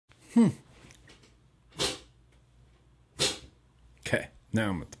Okay, now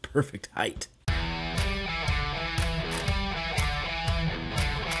I'm at the perfect height.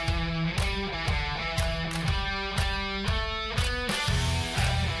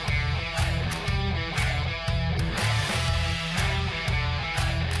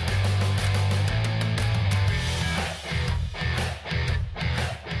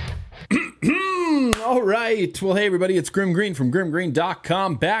 All right. Well, hey, everybody, it's GrimmGreen from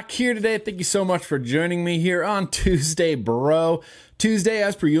GrimmGreen.com back here today. Thank you so much for joining me here on Tuesday, bro. Tuesday,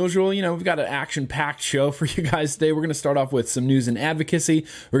 as per usual, you know, we've got an action-packed show for you guys today. We're going to start off with some news and advocacy.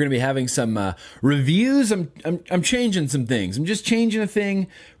 We're going to be having some reviews. I'm changing some things. I'm just changing a thing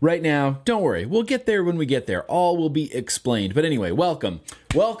right now. Don't worry. We'll get there when we get there. All will be explained. But anyway, welcome.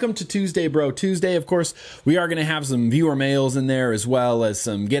 Welcome to Tuesday, bro. Tuesday, of course, we are going to have some viewer mails in there, as well as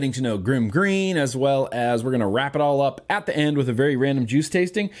some getting to know GrimmGreen, as well as we're going to wrap it all up at the end with a very random juice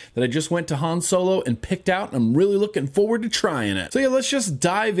tasting that I just went to Han Solo and picked out, and I'm really looking forward to trying it. So yeah, let's just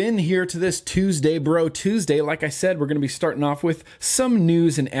dive in here to this Tuesday, bro. Tuesday, like I said, we're going to be starting off with some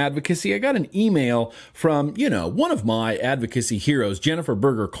news and advocacy. I got an email from, you know, one of my advocacy heroes, Jennifer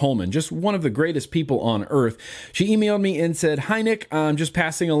Berger Coleman, just one of the greatest people on earth. She emailed me and said, "Hi, Nick, I'm just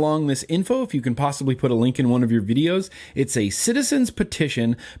passing along this info. If you can possibly put a link in one of your videos. It's a citizen's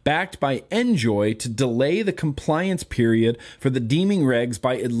petition backed by NJOY to delay the compliance period for the deeming regs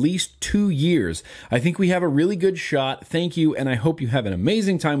by at least 2 years. I think we have a really good shot. Thank you, and I hope you have an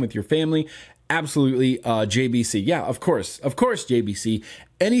amazing time with your family." Absolutely, JBC. Yeah, of course, JBC.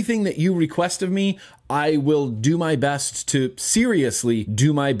 Anything that you request of me, I will do my best to, seriously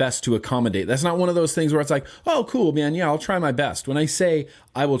do my best to accommodate. That's not one of those things where it's like, oh, cool, man, yeah, I'll try my best. When I say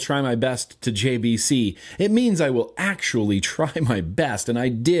I will try my best to JBC, it means I will actually try my best. And I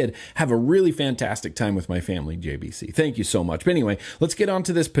did have a really fantastic time with my family, JBC. Thank you so much. But anyway, let's get on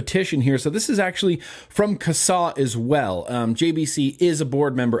to this petition here. So this is actually from CASA as well. JBC is a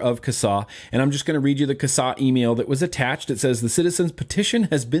board member of CASA, and I'm just going to read you the CASA email that was attached. It says, "The citizen's petition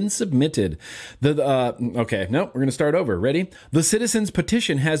has been submitted." Okay, no, we're going to start over. Ready? "The citizen's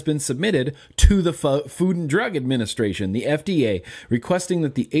petition has been submitted to the Food and Drug Administration, the FDA, requesting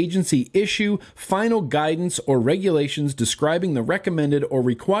that the agency issue final guidance or regulations describing the recommended or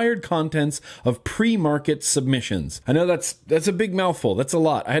required contents of pre-market submissions." I know that's a big mouthful. That's a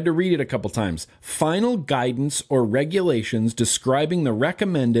lot. I had to read it a couple times. Final guidance or regulations describing the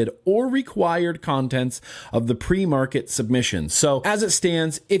recommended or required contents of the pre-market submissions. So as it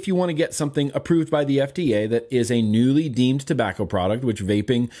stands, if you want to get something approved by the FDA that is a newly deemed tobacco product, which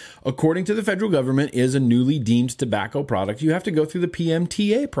vaping, according to the federal government, is a newly deemed tobacco product, you have to go through the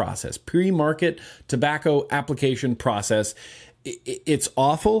PMTA process, pre-market tobacco application process. It's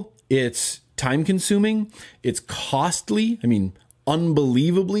awful. It's time consuming. It's costly. I mean,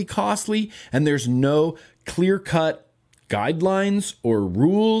 unbelievably costly. And there's no clear-cut guidelines or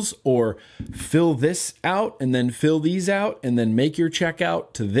rules or fill this out and then fill these out and then make your check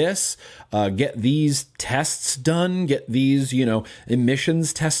out to this, get these tests done, get these, you know,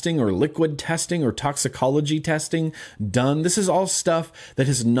 emissions testing or liquid testing or toxicology testing done. This is all stuff that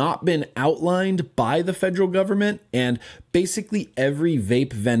has not been outlined by the federal government, and basically every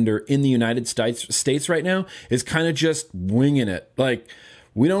vape vendor in the United States right now is kind of just winging it. Like,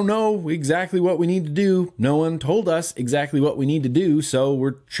 we don't know exactly what we need to do. No one told us exactly what we need to do, so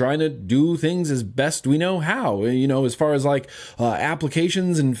we're trying to do things as best we know how, you know, as far as like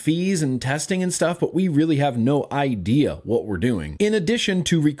applications and fees and testing and stuff, but we really have no idea what we're doing. In addition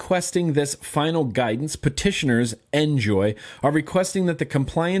to requesting this final guidance, petitioners, NJOY, are requesting that the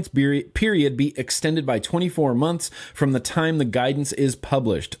compliance period be extended by 24 months from the time the guidance is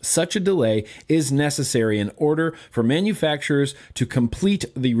published. Such a delay is necessary in order for manufacturers to complete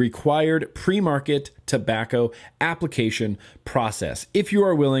the required pre-market tobacco application process. If you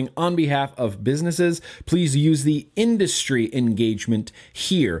are willing, on behalf of businesses, please use the industry engagement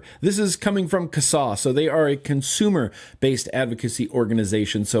here. This is coming from CASA, so they are a consumer-based advocacy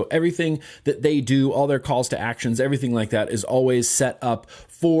organization. So everything that they do, all their calls to actions, everything like that is always set up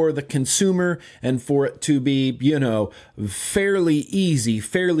for the consumer and for it to be, you know, fairly easy,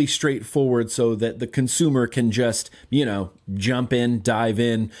 fairly straightforward, so that the consumer can just, you know, jump in, dive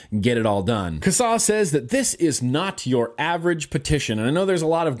in, get it all done. CASA says that this is not your average petition. And I know there's a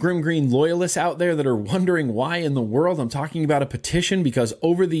lot of GrimmGreen loyalists out there that are wondering why in the world I'm talking about a petition, because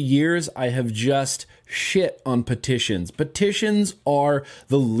over the years I have just shit on petitions. Petitions are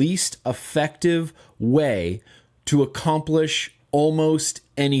the least effective way to accomplish almost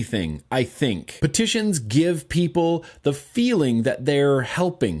anything, I think. Petitions give people the feeling that they're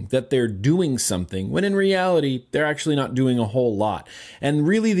helping, that they're doing something, when in reality, they're actually not doing a whole lot. And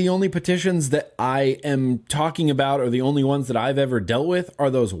really, the only petitions that I am talking about, or the only ones that I've ever dealt with, are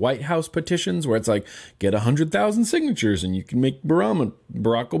those White House petitions where it's like, get 100,000 signatures and you can make Barack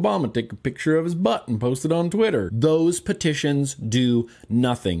Obama take a picture of his butt and post it on Twitter. Those petitions do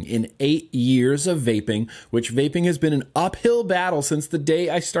nothing. In 8 years of vaping, which vaping has been an uphill battle since the day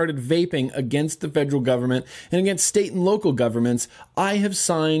I started vaping against the federal government and against state and local governments, I have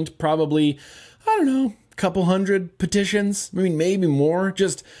signed probably, I don't know, couple hundred petitions, I mean, maybe more,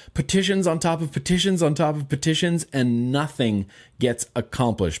 just petitions on top of petitions on top of petitions, and nothing gets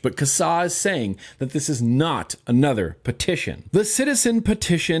accomplished. But CASA is saying that this is not another petition. The citizen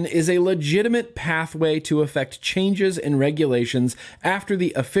petition is a legitimate pathway to effect changes in regulations after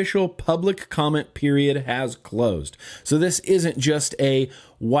the official public comment period has closed. So this isn't just a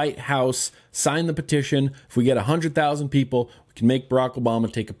White House sign the petition. If we get 100,000 people, we can make Barack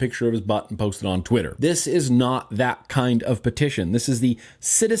Obama take a picture of his butt and post it on Twitter. This is not that kind of petition. This is the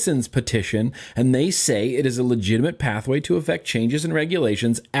citizens petition, and they say it is a legitimate pathway to effect changes in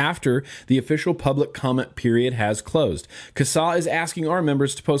regulations after the official public comment period has closed. CASA is asking our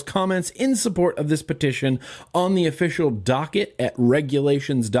members to post comments in support of this petition on the official docket at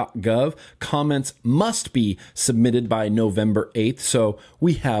regulations.gov. Comments must be submitted by November 8th, so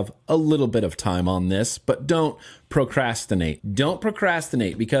we have a little bit of time on this, but don't procrastinate. Don't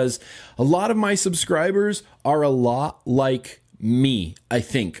procrastinate, because a lot of my subscribers are a lot like me, I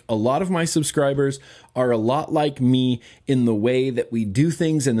think. A lot of my subscribers are a lot like me in the way that we do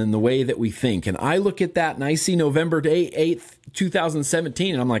things and in the way that we think. And I look at that and I see November 8th,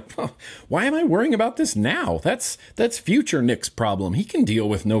 2017, and I'm like, oh, why am I worrying about this now? That's future Nick's problem. He can deal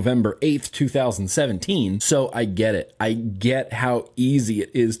with November 8th, 2017. So I get it. I get how easy it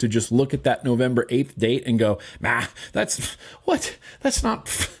is to just look at that November 8th date and go, that's not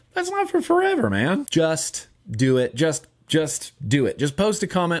for forever, man. Just do it. Just do it. Just post a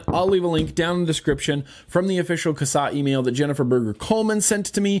comment. I'll leave a link down in the description from the official CASA email that Jennifer Berger Coleman sent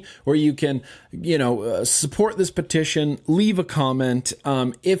to me, where you can, support this petition, leave a comment.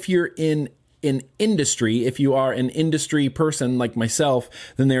 If you're in industry, if you are an industry person like myself,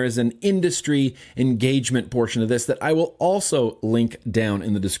 then there is an industry engagement portion of this that I will also link down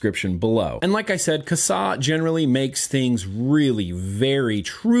in the description below. And like I said, CASA generally makes things really very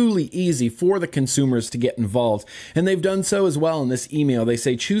truly easy for the consumers to get involved, and they've done so as well in this email. They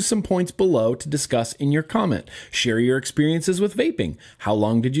say, choose some points below to discuss in your comment. Share your experiences with vaping. How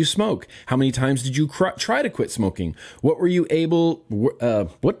long did you smoke? How many times did you try to quit smoking? What were you able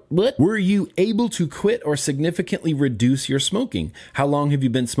were you able to quit or significantly reduce your smoking? How long have you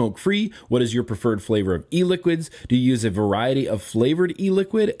been smoke-free? What is your preferred flavor of e-liquids? Do you use a variety of flavored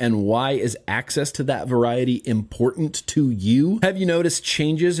e-liquid? And why is access to that variety important to you? Have you noticed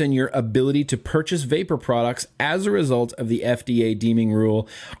changes in your ability to purchase vapor products as a result of the FDA deeming rule?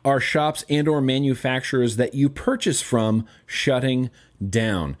 Are shops and or manufacturers that you purchase from shutting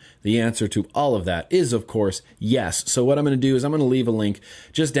down? The answer to all of that is, of course, yes. So what I'm going to do is I'm going to leave a link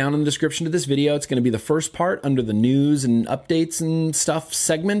just down in the description to this video. It's going to be the first part under the news and updates and stuff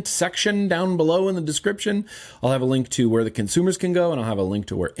section down below in the description. I'll have a link to where the consumers can go, and I'll have a link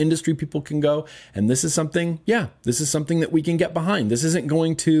to where industry people can go. And this is something, this is something that we can get behind. This isn't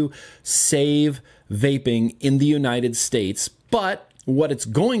going to save vaping in the United States, but what it's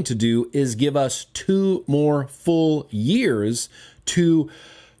going to do is give us 2 more full years to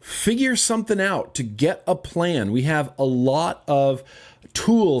figure something out, to get a plan. We have a lot of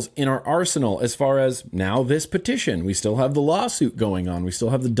tools in our arsenal as far as now this petition. We still have the lawsuit going on. We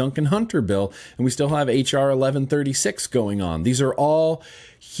still have the Duncan Hunter bill, and we still have HR 1136 going on. These are all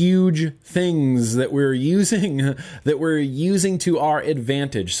huge things that we're using to our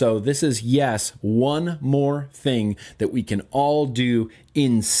advantage. So this is, yes, one more thing that we can all do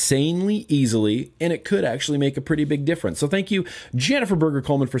insanely easily, and it could actually make a pretty big difference. So thank you, Jennifer Berger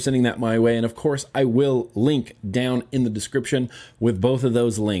Coleman, for sending that my way. And of course, I will link down in the description with both of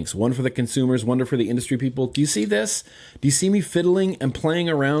those links. One for the consumers, one for the industry people. Do you see this? Do you see me fiddling and playing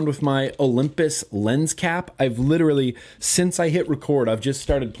around with my Olympus lens cap? I've literally, since I hit record, I've just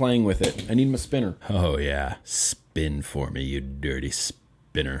started playing with it. I need my spinner. Oh yeah, spin for me, you dirty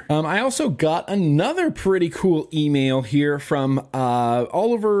spinner. I also got another pretty cool email here from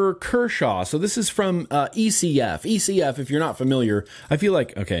Oliver Kershaw. So this is from ECF. ECF, if you're not familiar, I feel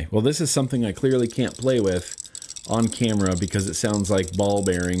like, okay, well, this is something I clearly can't play with on camera because it sounds like ball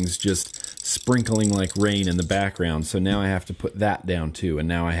bearings just sprinkling like rain in the background. So now I have to put that down too, and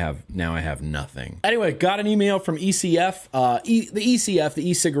now I have nothing. Anyway, got an email from ECF. The ECF, the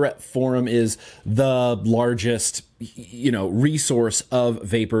e-cigarette forum, is the largest, you know, resource of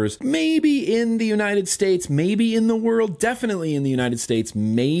vapors, maybe in the United States, maybe in the world, definitely in the United States,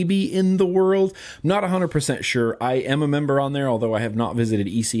 maybe in the world. I'm not 100% sure. I am a member on there, although I have not visited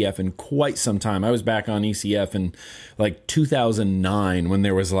ECF in quite some time. I was back on ECF in like 2009 when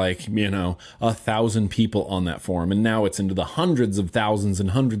there was like, you know, 1,000 people on that forum, and now it's into the hundreds of thousands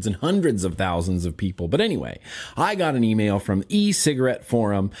and hundreds of thousands of people. But anyway, I got an email from e-cigarette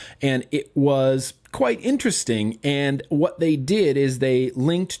forum, and it was quite interesting. And what they did is they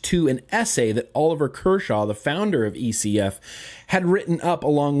linked to an essay that Oliver Kershaw, the founder of ECF, had written up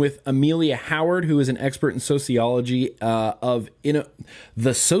along with Amelia Howard, who is an expert in sociology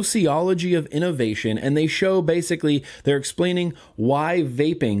the sociology of innovation. And they show basically, they're explaining why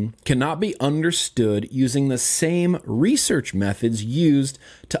vaping cannot be understood using the same research methods used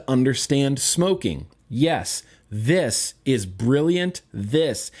to understand smoking. Yes, this is brilliant.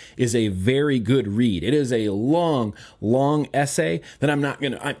 This is a very good read. It is a long, long essay that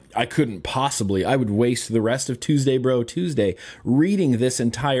I couldn't possibly, I would waste the rest of Tuesday Bro Tuesday reading this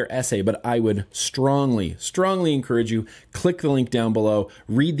entire essay, but I would strongly, strongly encourage you, click the link down below,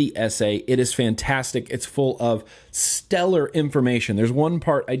 read the essay. It is fantastic. It's full of stellar information. There's one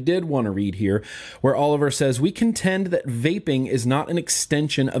part I did want to read here where Oliver says, "We contend that vaping is not an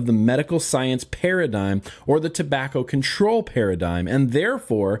extension of the medical science paradigm or the tobacco control paradigm, and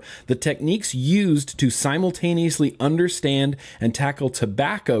therefore the techniques used to simultaneously understand and tackle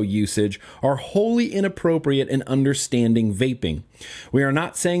tobacco usage are wholly inappropriate in understanding vaping. We are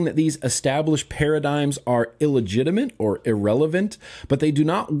not saying that these established paradigms are illegitimate or irrelevant, but they do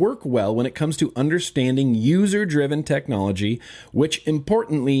not work well when it comes to understanding user-driven technology, which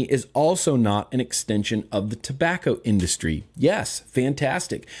importantly is also not an extension of the tobacco industry." Yes,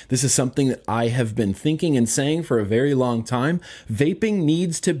 fantastic. This is something that I have been thinking and saying for a very long time. Vaping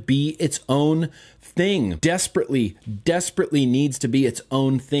needs to be its own thing. Desperately needs to be its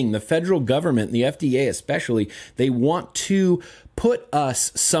own thing. The federal government, the FDA especially, they want to put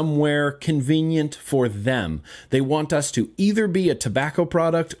us somewhere convenient for them. They want us to either be a tobacco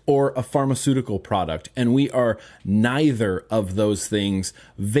product or a pharmaceutical product, and we are neither of those things.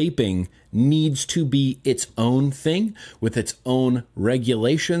 Vaping needs to be its own thing with its own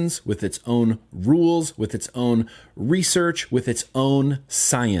regulations, with its own rules, with its own research, with its own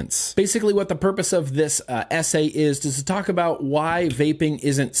science. Basically, what the purpose of this essay is to talk about why vaping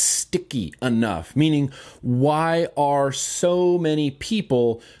isn't sticky enough, meaning why are so many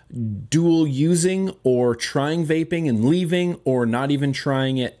people dual using or trying vaping and leaving or not even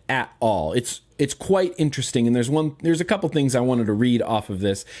trying it at all. It's quite interesting, and there's a couple things I wanted to read off of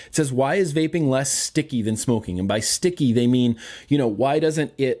this. It says, "Why is vaping less sticky than smoking?" And by sticky, they mean, you know, why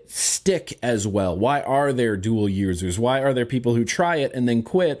doesn't it stick as well? Why are there dual users? Why are there people who try it and then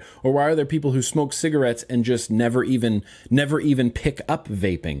quit? Or why are there people who smoke cigarettes and just never even pick up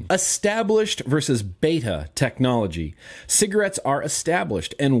vaping? Established versus beta technology. Cigarettes are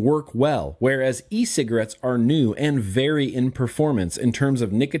established and work well, whereas e-cigarettes are new and vary in performance in terms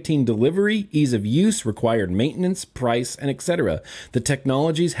of nicotine delivery, ease of use, required maintenance, price, and etc. The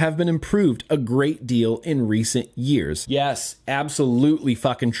technologies have been improved a great deal in recent years. Yes, absolutely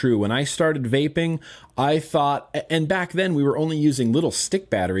fucking true. When I started vaping, I thought, and back then we were only using little stick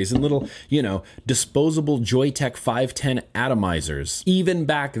batteries and little, you know, disposable Joytech 510 atomizers. Even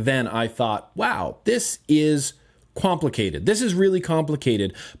back then I thought, wow, this is complicated. This is really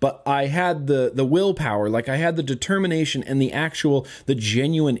complicated, but I had the willpower, like I had the determination and the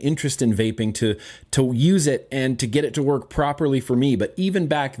genuine interest in vaping to use it and to get it to work properly for me. But even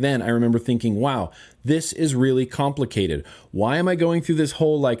back then, I remember thinking, wow, this is really complicated. Why am I going through this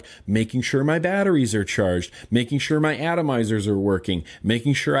whole, like, making sure my batteries are charged, making sure my atomizers are working,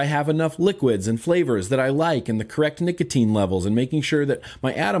 making sure I have enough liquids and flavors that I like and the correct nicotine levels, and making sure that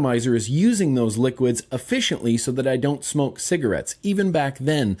my atomizer is using those liquids efficiently so that I don't smoke cigarettes. Even back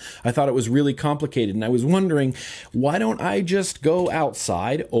then, I thought it was really complicated, and I was wondering, why don't I just go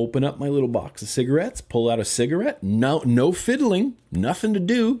outside, open up my little box of cigarettes, pull out a cigarette, no fiddling, nothing to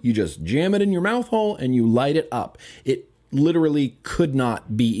do, you just jam it in your mouth hole and you light it up. It literally could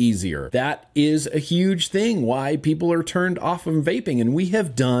not be easier. That is a huge thing why people are turned off of vaping, and we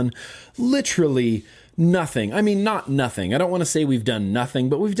have done literally nothing. I mean, not nothing. I don't want to say we've done nothing,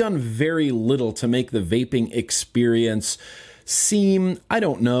 but we've done very little to make the vaping experience seem, I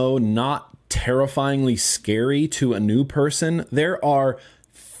don't know, not terrifyingly scary to a new person. There are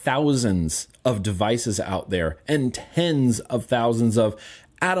thousands of devices out there and tens of thousands of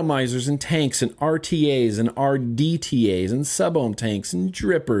atomizers and tanks and RTAs and RDTAs and sub-ohm tanks and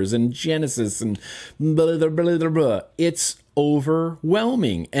drippers and Genesis and blah, blah, blah, blah, blah. It's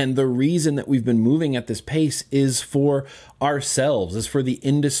overwhelming. And the reason that we've been moving at this pace is for ourselves, is for the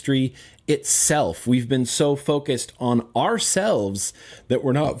industry itself. We've been so focused on ourselves that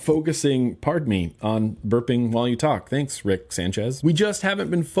we're not focusing, pardon me, on burping while you talk. Thanks, Rick Sanchez. We just haven't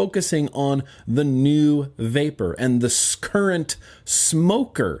been focusing on the new vapor and the current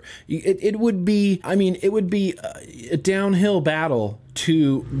smoker. It would be, I mean, it would be a downhill battle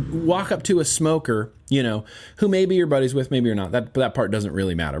to walk up to a smoker, you know, who maybe you're buddies with, maybe you're not. That part doesn't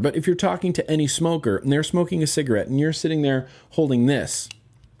really matter. But if you're talking to any smoker and they're smoking a cigarette and you're sitting there holding this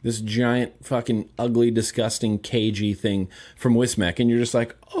giant fucking ugly, disgusting, cagey thing from Wismec, and you're just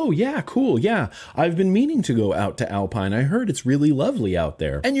like, oh yeah, cool, yeah, I've been meaning to go out to Alpine. I heard it's really lovely out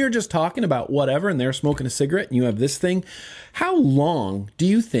there. And you're just talking about whatever, and they're smoking a cigarette, and you have this thing. How long do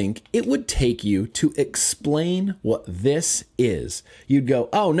you think it would take you to explain what this is? You'd go,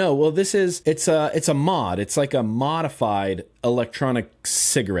 oh no, well it's a mod. It's like a modified electronic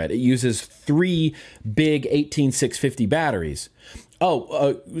cigarette. It uses 3 big 18650 batteries.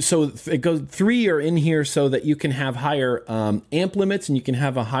 So it goes 3 are in here so that you can have higher amp limits and you can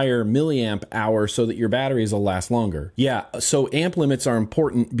have a higher milliamp hour so that your batteries will last longer. Yeah, so amp limits are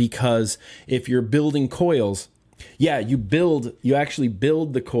important because if you're building coils, yeah, you actually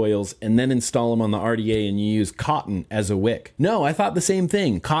build the coils and then install them on the RDA and you use cotton as a wick. No, I thought the same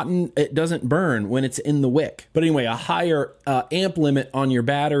thing. Cotton, it doesn't burn when it's in the wick. But anyway, a higher amp limit on your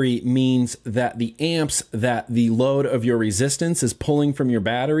battery means that the amps that the load of your resistance is pulling from your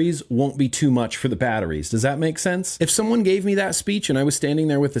batteries won't be too much for the batteries. Does that make sense? If someone gave me that speech and I was standing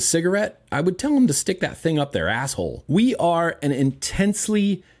there with a cigarette, I would tell them to stick that thing up their asshole. We are an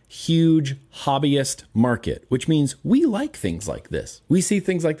intensely huge hobbyist market, which means we like things like this. We see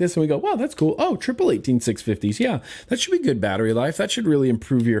things like this and we go, wow, that's cool. Oh, triple 18650s. Yeah, that should be good battery life. That should really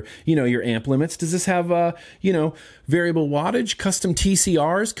improve your, your amp limits. Does this have, variable wattage, custom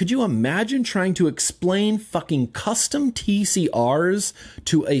TCRs? Could you imagine trying to explain fucking custom TCRs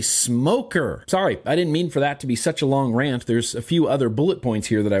to a smoker? Sorry, I didn't mean for that to be such a long rant. There's a few other bullet points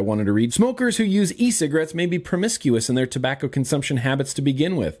here that I wanted to read. Smokers who use e-cigarettes may be promiscuous in their tobacco consumption habits to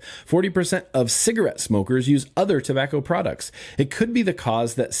begin with. 40% of cigarette smokers use other tobacco products. It could be the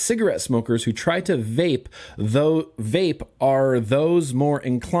cause that cigarette smokers who try to vape, are those more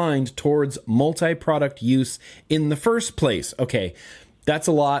inclined towards multi-product use in the first place. Okay, that's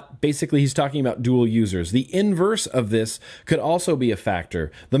a lot. Basically, he's talking about dual users. The inverse of this could also be a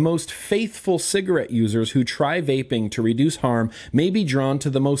factor. The most faithful cigarette users who try vaping to reduce harm may be drawn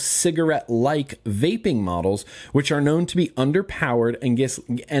to the most cigarette-like vaping models, which are known to be underpowered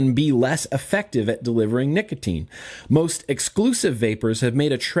and be less effective at delivering nicotine. Most exclusive vapors have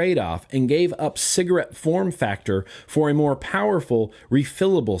made a trade-off and gave up cigarette form factor for a more powerful,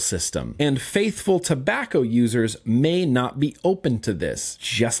 refillable system. And faithful tobacco users may not be open to this.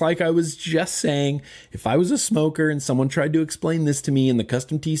 Just like I was just saying, if I was a smoker and someone tried to explain this to me in the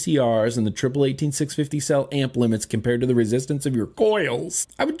custom TCRs and the triple 18650 cell amp limits compared to the resistance of your coils,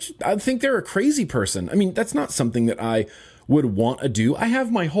 I'd think they're a crazy person. I mean, that's not something that I would want to do. I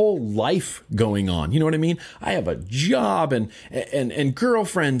have my whole life going on. You know what I mean? I have a job and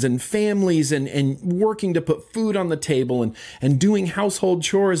girlfriends and families and working to put food on the table and doing household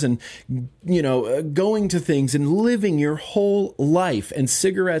chores and, going to things and living your whole life. And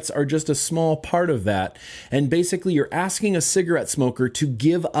cigarettes are just a small part of that. And basically you're asking a cigarette smoker to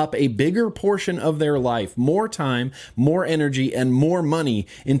give up a bigger portion of their life, more time, more energy, and more money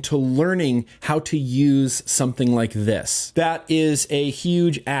into learning how to use something like this. That is a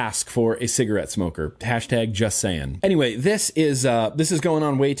huge ask for a cigarette smoker. Hashtag just saying. Anyway, this is going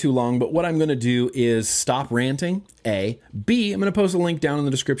on way too long, but what I'm going to do is stop ranting, A. B, I'm going to post a link down in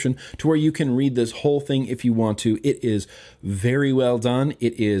the description to where you can read this whole thing if you want to. It is very well done.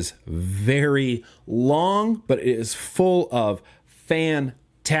 It is very long, but it is full of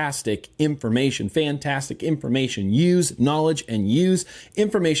fantastic information. Use knowledge and use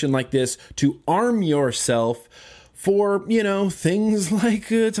information like this to arm yourself for, things like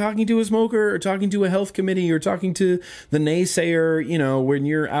talking to a smoker or talking to a health committee or talking to the naysayer, when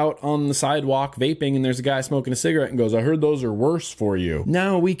you're out on the sidewalk vaping and there's a guy smoking a cigarette and goes, I heard those are worse for you.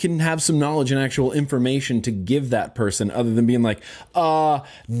 Now we can have some knowledge and actual information to give that person other than being like,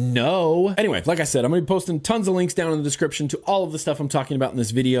 no. Anyway, like I said, I'm going to be posting tons of links down in the description to all of the stuff I'm talking about in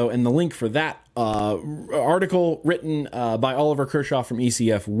this video, and the link for that article written by Oliver Kershaw from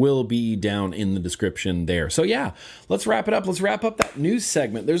ECF will be down in the description there. So yeah, let's wrap it up. Let's wrap up that news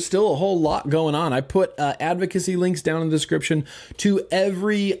segment. There's still a whole lot going on. I put advocacy links down in the description to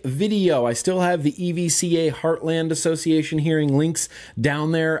every video. I still have the EVCA Heartland Association hearing links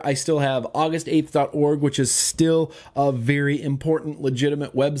down there. I still have august8th.org, which is still a very important,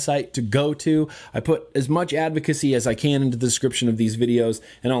 legitimate website to go to. I put as much advocacy as I can into the description of these videos,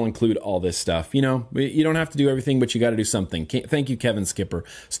 and I'll include all this stuff. You know, you don't have to do everything, but you got to do something. Thank you, Kevin Skipper.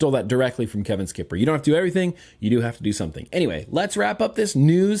 Stole that directly from Kevin Skipper. You don't have to do everything. You do have to do something. Anyway, let's wrap up this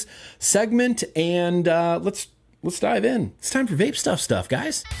news segment, and let's dive in. It's time for vape stuff,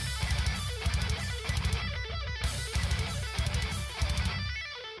 guys.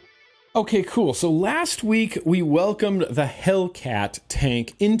 Okay, cool. So last week we welcomed the Hellcat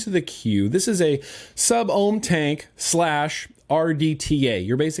tank into the queue. This is a sub-ohm tank / RDTA.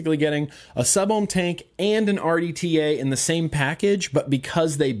 You're basically getting a sub-ohm tank and an RDTA in the same package, but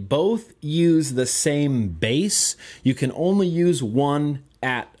because they both use the same base, you can only use one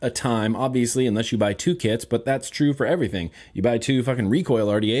at a time, obviously, unless you buy two kits, but that's true for everything. You buy two fucking recoil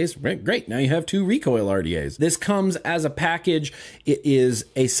RDAs, great, now you have two recoil RDAs. This comes as a package. It is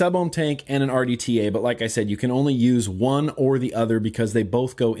a sub-ohm tank and an RDTA, but like I said, you can only use one or the other because they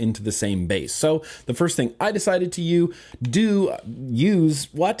both go into the same base. So the first thing I decided to The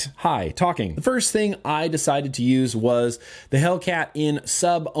first thing I decided to use was the Hellcat in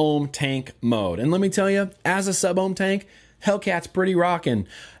sub-ohm tank mode. And let me tell you, as a sub-ohm tank, Hellcat's pretty rockin'.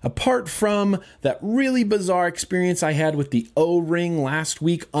 Apart from that really bizarre experience I had with the O-ring last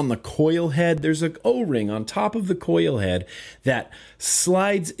week on the coil head, there's an O-ring on top of the coil head that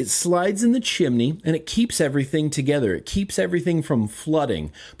slides in the chimney and it keeps everything together. It keeps everything from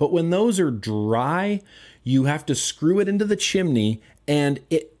flooding. But when those are dry, you have to screw it into the chimney and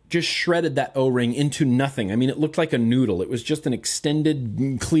it just shredded that O-ring into nothing. I mean, it looked like a noodle. It was just an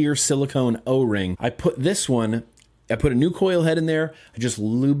extended clear silicone O-ring. I put a new coil head in there. I just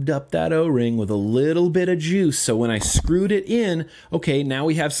lubed up that O-ring with a little bit of juice. So when I screwed it in, okay, now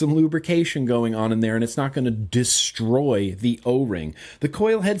we have some lubrication going on in there and it's not going to destroy the O-ring. The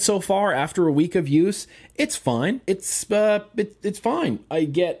coil head so far, after a week of use, it's fine. It's fine. I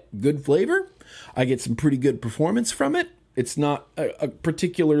get good flavor. I get some pretty good performance from it. It's not a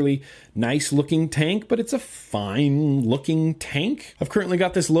particularly nice looking tank, but it's a fine looking tank. I've currently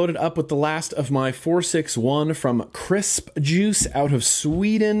got this loaded up with the last of my 461 from Crisp Juice out of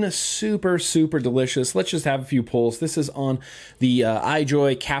Sweden. Super, super delicious. Let's just have a few pulls. This is on the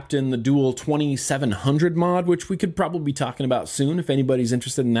iJoy Captain, the Dual 2700 mod, which we could probably be talking about soon. If anybody's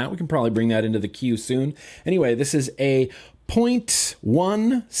interested in that, we can probably bring that into the queue soon. Anyway, this is a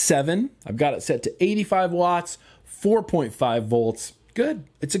 0.17. I've got it set to 85 watts. 4.5 volts. Good.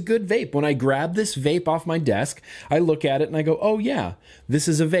 It's a good vape. When I grab this vape off my desk, I look at it and I go, oh yeah, this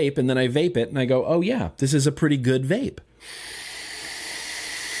is a vape. And then I vape it and I go, oh yeah, this is a pretty good vape.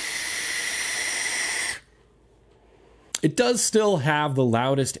 It does still have the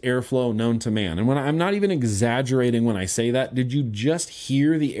loudest airflow known to man. And I'm not even exaggerating when I say that. Did you just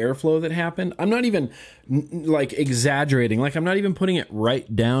hear the airflow that happened? I'm not even like exaggerating. Like I'm not even putting it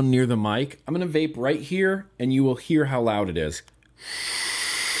right down near the mic. I'm going to vape right here and you will hear how loud it is.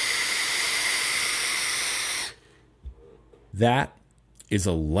 That is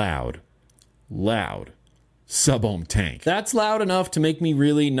a loud sub-ohm tank. That's loud enough to make me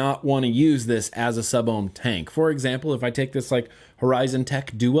really not want to use this as a sub-ohm tank. For example, if I take this like Horizon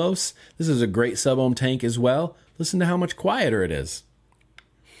Tech Duos, this is a great sub-ohm tank as well. Listen to how much quieter it is.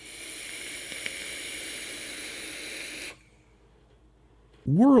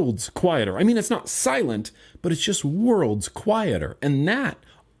 Worlds quieter. I mean, it's not silent, but it's just worlds quieter. And that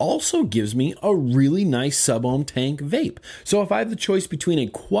also gives me a really nice sub-ohm tank vape. So if I have the choice between a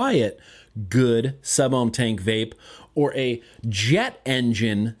quiet, good sub-ohm tank vape or a jet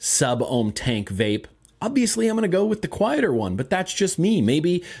engine sub-ohm tank vape, obviously I'm going to go with the quieter one, but that's just me.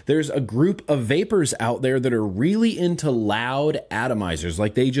 Maybe there's a group of vapors out there that are really into loud atomizers.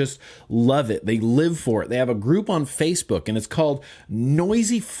 Like they just love it. They live for it. They have a group on Facebook and it's called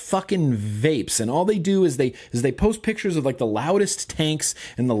Noisy Fucking Vapes. And all they do is they post pictures of like the loudest tanks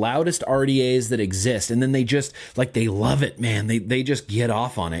and the loudest RDAs that exist. And then they just like, they love it, man. They just get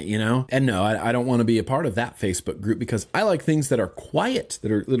off on it, you know? And no, I don't want to be a part of that Facebook group because I like things that are quiet,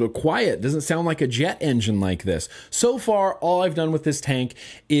 that are little quiet. Doesn't sound like a jet engine like this. So far, all I've done with this tank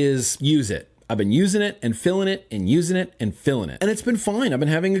is use it. I've been using it and filling it and using it and filling it. And it's been fine. I've been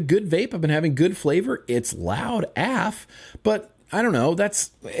having a good vape. I've been having good flavor. It's loud AF, but I don't know.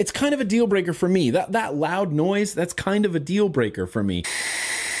 It's kind of a deal breaker for me. That loud noise, that's kind of a deal breaker for me.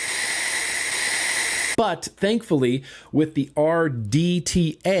 But thankfully, with the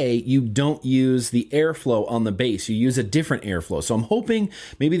RDTA, you don't use the airflow on the base. You use a different airflow. So I'm hoping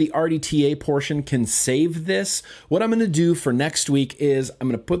maybe the RDTA portion can save this. What I'm going to do for next week is I'm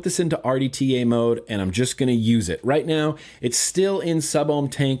going to put this into RDTA mode and I'm just going to use it. Right now, it's still in sub-ohm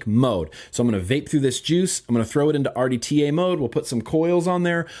tank mode. So I'm going to vape through this juice. I'm going to throw it into RDTA mode. We'll put some coils on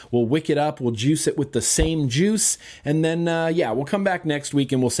there. We'll wick it up. We'll juice it with the same juice. And then, yeah, we'll come back next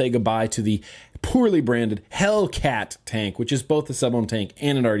week and we'll say goodbye to the poorly branded Hellcat tank, which is both a sub-ohm tank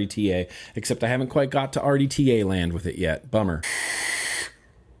and an RDTA, except I haven't quite got to RDTA land with it yet. Bummer.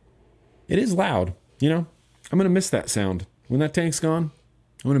 It is loud, you know? I'm going to miss that sound. When that tank's gone,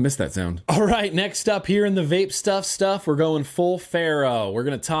 I'm going to miss that sound. All right, next up here in the vape stuff, we're going full Pharoah. We're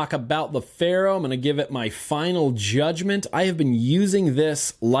going to talk about the Pharoah. I'm going to give it my final judgment. I have been using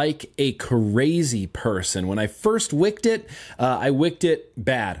this like a crazy person. When I first wicked it, I wicked it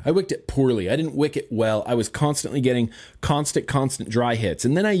bad. I wicked it poorly. I didn't wick it well. I was constantly getting constant dry hits.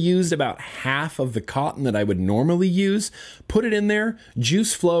 And then I used about half of the cotton that I would normally use, put it in there.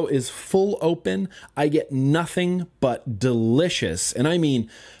 Juice flow is full open. I get nothing but delicious, and I mean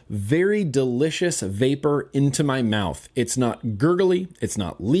very delicious vapor into my mouth. It's not gurgly, it's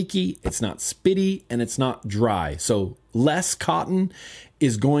not leaky, it's not spitty, and it's not dry. So less cotton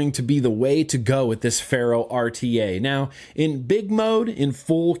is going to be the way to go with this Pharaoh RTA. Now, in big mode, in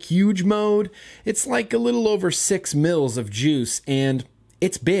full huge mode, it's like a little over 6 mils of juice, and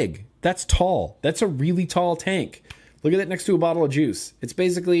it's big. That's tall. That's a really tall tank. Look at that next to a bottle of juice. It's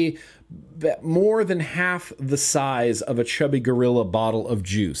basically more than half the size of a Chubby Gorilla bottle of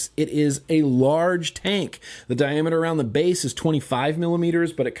juice. It is a large tank. The diameter around the base is 25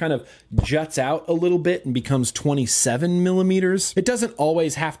 millimeters, but it kind of juts out a little bit and becomes 27 millimeters. It doesn't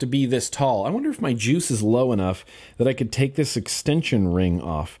always have to be this tall. I wonder if my juice is low enough that I could take this extension ring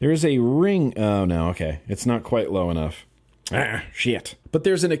off. There is a ring. Oh, no, okay. It's not quite low enough. Ah, shit. But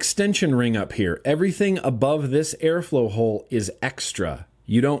there's an extension ring up here. Everything above this airflow hole is extra.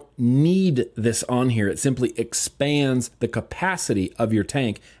 You don't need this on here. It simply expands the capacity of your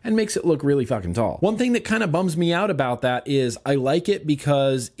tank and makes it look really fucking tall. One thing that kind of bums me out about that is I like it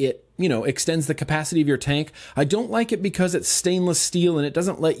because it, you know, extends the capacity of your tank. I don't like it because it's stainless steel and it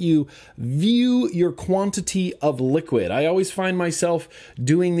doesn't let you view your quantity of liquid. I always find myself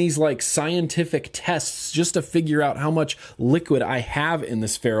doing these like scientific tests just to figure out how much liquid I have in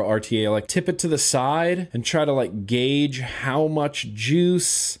this Pharaoh RTA. Like tip it to the side and try to like gauge how much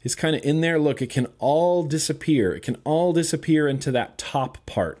juice is kind of in there. Look, it can all disappear. It can all disappear into that top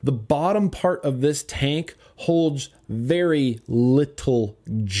part. The bottom part of this tank holds very little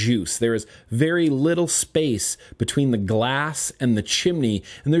juice. There is very little space between the glass and the chimney,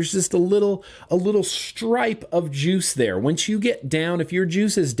 and there's just a little stripe of juice there. Once you get down, if your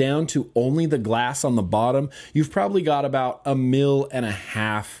juice is down to only the glass on the bottom, you've probably got about 1.5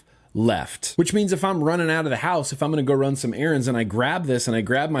 mils left, which means if I'm running out of the house, if I'm going to go run some errands and I grab this and I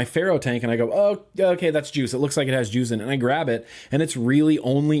grab my Pharaoh tank and I go, oh, okay, that's juice. It looks like it has juice in it. And I grab it and it's really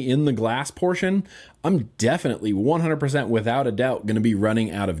only in the glass portion, I'm definitely 100% without a doubt going to be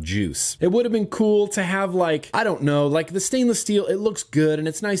running out of juice. It would have been cool to have like, I don't know, like the stainless steel, it looks good and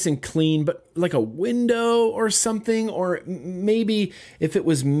it's nice and clean, but like a window or something, or maybe if it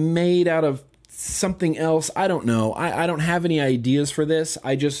was made out of something else. I don't know. I don't have any ideas for this.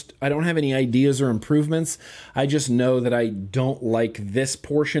 I don't have any ideas or improvements. I just know that I don't like this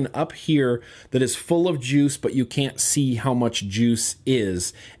portion up here that is full of juice, but you can't see how much juice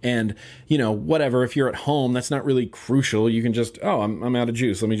is. And, you know, whatever, if you're at home, that's not really crucial. You can just, oh, I'm out of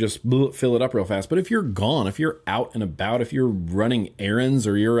juice. Let me just fill it up real fast. But if you're gone, if you're out and about, if you're running errands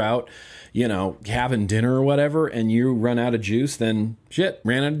or you're out, you know, having dinner or whatever, and you run out of juice, then shit,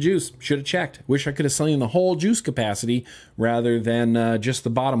 ran out of juice. Should have checked. Wish I could have seen the whole juice capacity rather than just the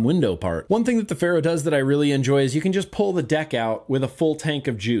bottom window part. One thing that the Pharoah does that I really enjoy is you can just pull the deck out with a full tank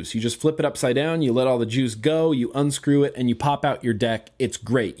of juice. You just flip it upside down, you let all the juice go, you unscrew it, and you pop out your deck. It's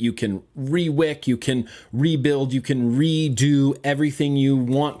great. You can re-wick, you can rebuild, you can redo everything you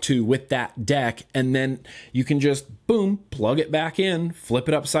want to with that deck, and then you can just, boom, plug it back in, flip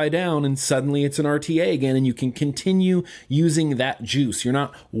it upside down, and suddenly it's an RTA again, and you can continue using that juice. You're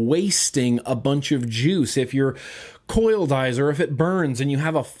not wasting a bunch of juice. If your coil dies or if it burns and you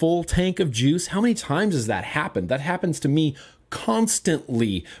have a full tank of juice, how many times has that happened? That happens to me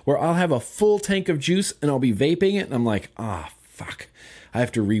constantly, where I'll have a full tank of juice and I'll be vaping it and I'm like, ah, fuck, I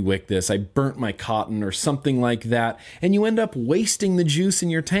have to re-wick this. I burnt my cotton or something like that. And you end up wasting the juice in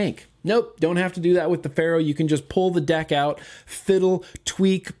your tank. Nope, don't have to do that with the Pharaoh. You can just pull the deck out, fiddle,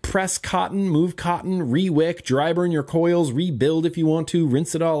 tweak, press cotton, move cotton, re-wick, dry burn your coils, rebuild if you want to,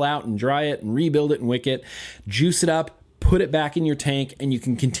 rinse it all out and dry it and rebuild it and wick it, juice it up, put it back in your tank, and you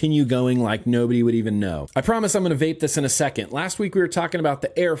can continue going like nobody would even know. I promise I'm going to vape this in a second. Last week we were talking about the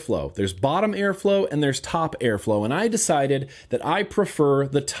airflow. There's bottom airflow and there's top airflow, and I decided that I prefer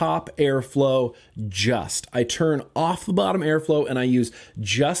the top airflow just. I turn off the bottom airflow and I use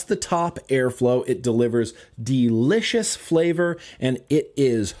just the top airflow. It delivers delicious flavor, and it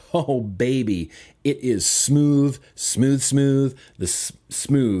is, oh baby, it is smooth, smooth, smooth,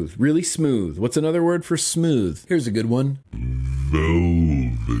 smooth, really smooth. What's another word for smooth? Here's a good one.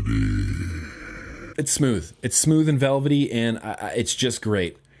 Velvety. It's smooth. It's smooth and velvety, and it's just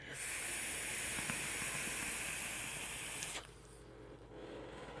great.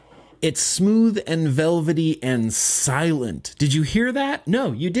 It's smooth and velvety and silent. Did you hear that?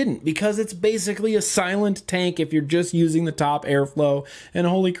 No, you didn't, because it's basically a silent tank if you're just using the top airflow, and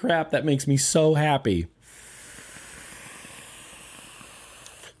holy crap, that makes me so happy.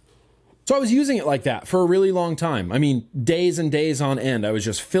 So I was using it like that for a really long time. I mean, days and days on end. I was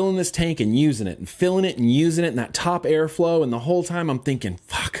just filling this tank and using it and filling it and using it, and that top airflow, and the whole time I'm thinking,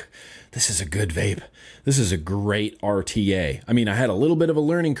 fuck, this is a good vape. This is a great RTA. I mean, I had a little bit of a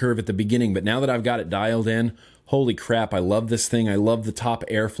learning curve at the beginning, but now that I've got it dialed in, holy crap, I love this thing. I love the top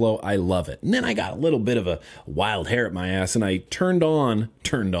airflow. I love it. And then I got a little bit of a wild hair at my ass, and I turned on,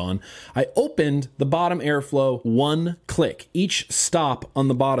 I opened the bottom airflow one click. Each stop on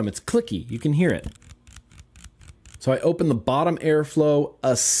the bottom, it's clicky. You can hear it. So I opened the bottom airflow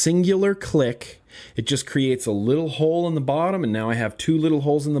a singular click. It just creates a little hole in the bottom, and now I have two little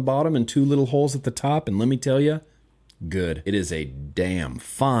holes in the bottom and two little holes at the top, and let me tell you, good. It is a damn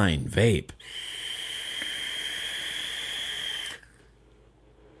fine vape.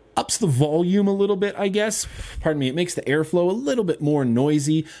 Ups the volume a little bit, I guess. Pardon me, it makes the airflow a little bit more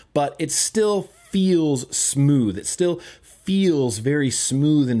noisy, but it still feels smooth. It still feels very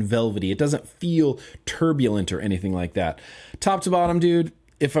smooth and velvety. It doesn't feel turbulent or anything like that. Top to bottom, dude,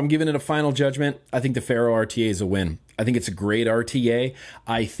 if I'm giving it a final judgment, I think the Pharaoh RTA is a win. I think it's a great RTA.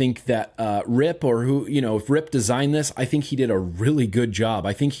 I think that Rip, or who, you know, if Rip designed this, I think he did a really good job.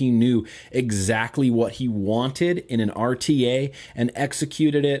 I think he knew exactly what he wanted in an RTA and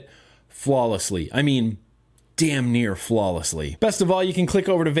executed it flawlessly. I mean, damn near flawlessly. Best of all, you can click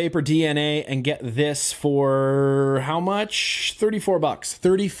over to Vapor DNA and get this for how much? 34 bucks,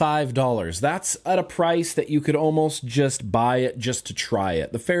 $35. That's at a price that you could almost just buy it just to try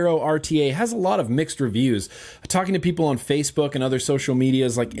it. The Pharaoh RTA has a lot of mixed reviews. Talking to people on Facebook and other social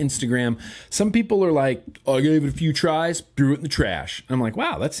medias like Instagram, some people are like, oh, I gave it a few tries, threw it in the trash. And I'm like,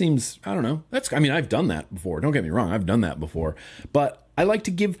 wow, that seems, I don't know. I mean, I've done that before. Don't get me wrong, I've done that before. But I like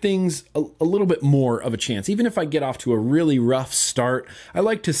to give things a little bit more of a chance. Even if I get off to a really rough start, I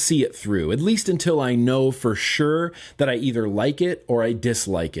like to see it through, at least until I know for sure that I either like it or I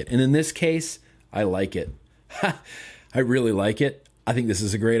dislike it. And in this case, I like it. I really like it. I think this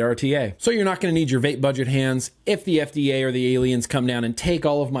is a great RTA. So you're not going to need your vape budget hands. If the FDA or the aliens come down and take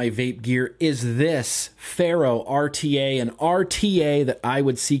all of my vape gear, is this Pharaoh RTA an RTA that I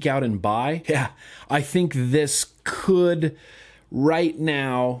would seek out and buy? Yeah, I think this could... Right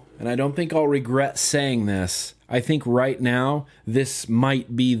now, and I don't think I'll regret saying this, I think right now, this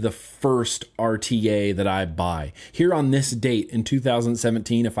might be the first RTA that I buy. Here on this date in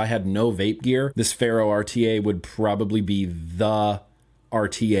 2017, if I had no vape gear, this Pharaoh RTA would probably be the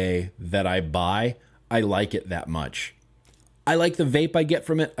RTA that I buy. I like it that much. I like the vape I get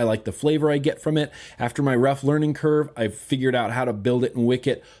from it. I like the flavor I get from it. After my rough learning curve, I've figured out how to build it and wick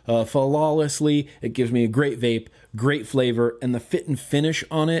it flawlessly. It gives me a great vape, great flavor, and the fit and finish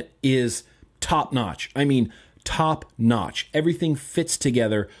on it is top notch. I mean, top notch. Everything fits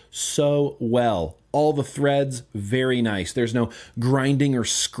together so well. All the threads, very nice. There's no grinding or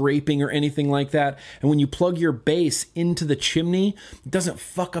scraping or anything like that. And when you plug your base into the chimney, it doesn't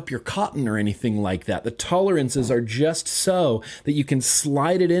fuck up your cotton or anything like that. The tolerances are just so that you can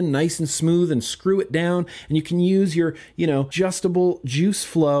slide it in nice and smooth and screw it down, and you can use your, you know, adjustable juice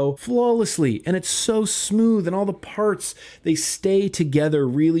flow flawlessly. And it's so smooth, and all the parts, they stay together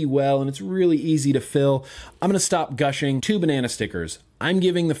really well, and it's really easy to fill. I'm gonna stop gushing. 2 banana stickers. I'm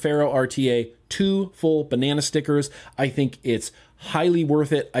giving the Pharaoh RTA 2 full banana stickers. I think it's highly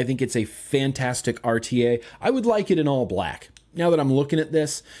worth it. I think it's a fantastic RTA. I would like it in all black. Now that I'm looking at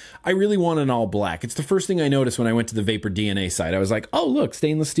this, I really want an all black. It's the first thing I noticed when I went to the Vapor DNA site. I was like, oh, look,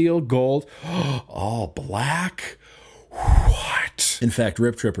 stainless steel, gold, all black. What? In fact,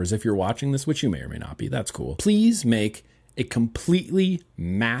 Rip Trippers, if you're watching this, which you may or may not be, that's cool. Please make a completely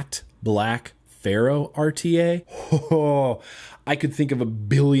matte black Pharaoh RTA. Oh, I could think of a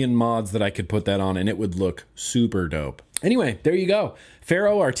billion mods that I could put that on and it would look super dope. Anyway, there you go.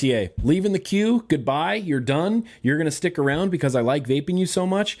 Pharaoh RTA, leaving the queue. Goodbye. You're done. You're going to stick around because I like vaping you so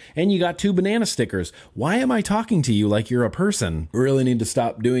much. And you got 2 banana stickers. Why am I talking to you like you're a person? Really need to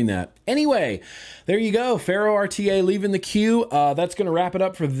stop doing that. Anyway, there you go. Pharaoh RTA leaving the queue. That's going to wrap it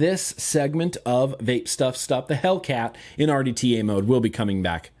up for this segment of Vape Stuff. The Hellcat in RDTA mode will be coming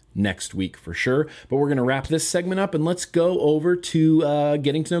back next week for sure. But we're going to wrap this segment up and let's go over to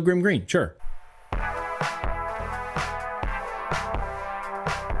getting to know GrimmGreen. Sure.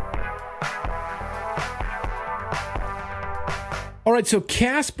 All right, so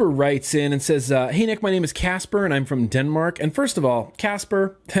Casper writes in and says, hey, Nick, my name is Casper, and I'm from Denmark. And first of all,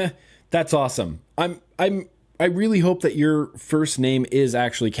 Casper, that's awesome. I really hope that your first name is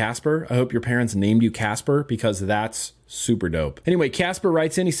actually Casper. I hope your parents named you Casper because that's super dope. Anyway, Casper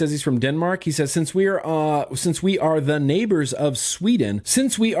writes in, he says he's from Denmark. He says, since we are the neighbors of Sweden,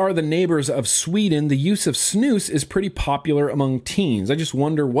 the use of snus is pretty popular among teens. I just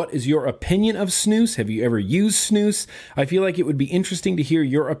wonder, what is your opinion of snus? Have you ever used snus? I feel like it would be interesting to hear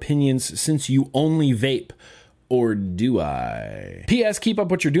your opinions since you only vape. Or do I? P.S. Keep up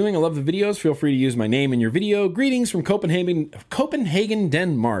what you're doing. I love the videos. Feel free to use my name in your video. Greetings from Copenhagen,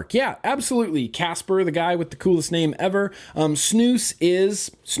 Denmark. Yeah, absolutely. Casper, the guy with the coolest name ever. Snus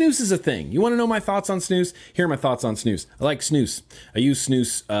is a thing. You want to know my thoughts on snus? Here are my thoughts on snus. I like snus. I use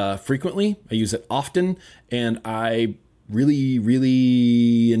snus frequently. I use it often, and I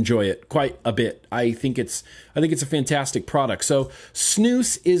really enjoy it quite a bit. I think it's a fantastic product. So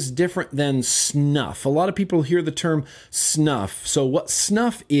snus is different than snuff. A lot of people hear the term snuff. So what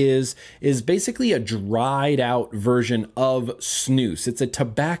snuff is basically a dried out version of snus. It's a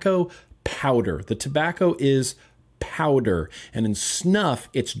tobacco powder. The tobacco is powder, and in snuff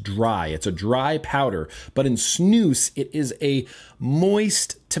it's dry. It's a dry powder, but in snus it is a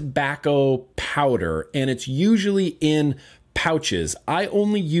moist tobacco powder, and it's usually in pouches. I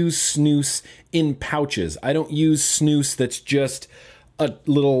only use snus in pouches. I don't use snus that's just a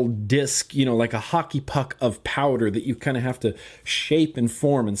little disc, you know, like a hockey puck of powder that you kind of have to shape and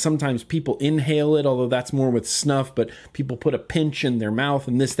form. And sometimes people inhale it, although that's more with snuff, but people put a pinch in their mouth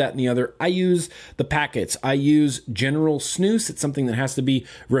and this, that, and the other. I use the packets. I use General Snus. It's something that has to be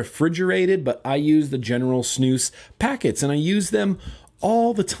refrigerated, but I use the General Snus packets, and I use them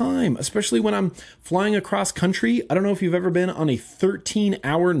all the time, especially when I'm flying across country. I don't know if you've ever been on a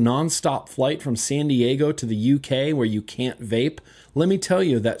 13-hour nonstop flight from San Diego to the UK where you can't vape. Let me tell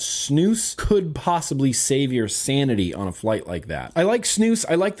you that snus could possibly save your sanity on a flight like that. I like snus.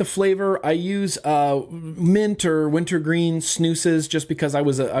 I like the flavor. I use mint or wintergreen snuses just because I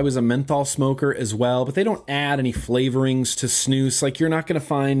was a menthol smoker as well, but they don't add any flavorings to snus. Like, you're not going to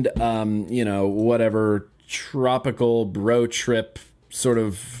find, you know, whatever tropical bro trip sort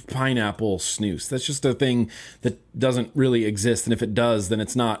of pineapple snus. That's just a thing that doesn't really exist, and if it does, then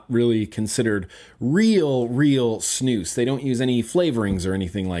it's not really considered real snus. They don't use any flavorings or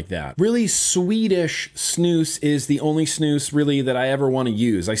anything like that. Really, Swedish snus is the only snus really that I ever want to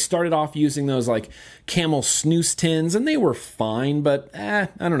use. I started off using those like Camel snus tins, and they were fine, but I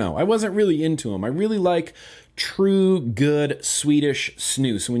don't know. I wasn't really into them. I really like true good Swedish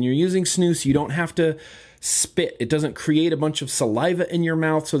snus. When you're using snus, you don't have to spit. It doesn't create a bunch of saliva in your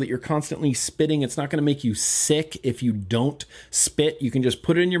mouth so that you're constantly spitting. It's not going to make you sick if you don't spit. You can just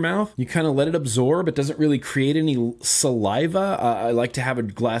put it in your mouth. You kind of let it absorb. It doesn't really create any saliva. I like to have a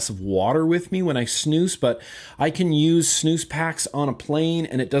glass of water with me when I snus, but I can use snus packs on a plane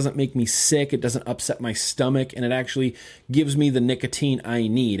and it doesn't make me sick. It doesn't upset my stomach, and it actually gives me the nicotine I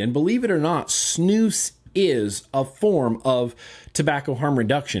need. And believe it or not, snus is a form of tobacco harm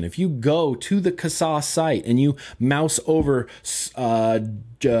reduction. If you go to the CASA site and you mouse over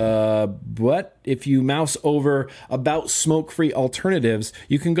if you mouse over about smoke-free alternatives,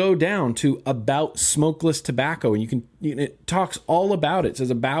 you can go down to about smokeless tobacco, and it talks all about it. It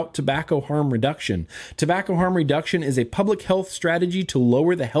says about tobacco harm reduction. Tobacco harm reduction is a public health strategy to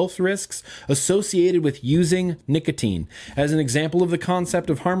lower the health risks associated with using nicotine. As an example of the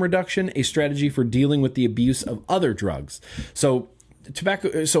concept of harm reduction, a strategy for dealing with the abuse of other drugs. So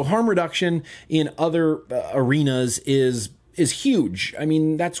harm reduction in other arenas is is huge. I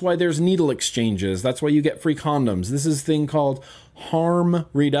mean, that's why there's needle exchanges. That's why you get free condoms. This is a thing called harm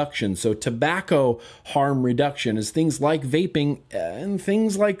reduction. So tobacco harm reduction is things like vaping and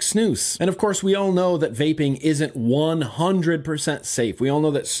things like snus. And of course, we all know that vaping isn't 100% safe. We all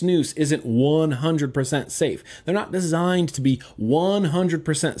know that snus isn't 100% safe. They're not designed to be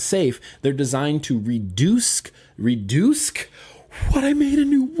 100% safe. They're designed to reduce. What? I made a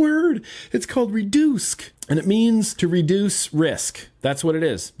new word. It's called reduce. And it means to reduce risk. That's what it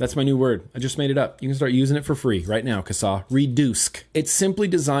is. That's my new word. I just made it up. You can start using it for free right now, CASA. Reduce. It's simply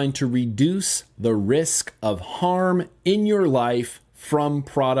designed to reduce the risk of harm in your life from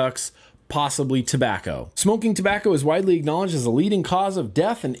products, possibly tobacco. Smoking tobacco is widely acknowledged as a leading cause of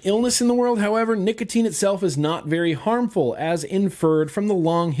death and illness in the world. However, nicotine itself is not very harmful, as inferred from the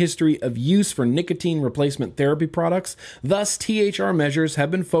long history of use for nicotine replacement therapy products. Thus, THR measures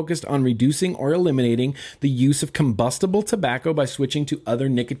have been focused on reducing or eliminating the use of combustible tobacco by switching to other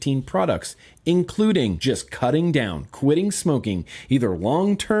nicotine products, including just cutting down, quitting smoking, either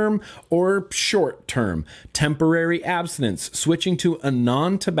long-term or short-term, temporary abstinence, switching to a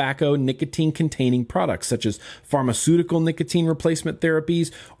non-tobacco nicotine-containing products such as pharmaceutical nicotine replacement therapies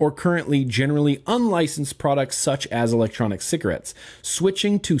or currently generally unlicensed products such as electronic cigarettes,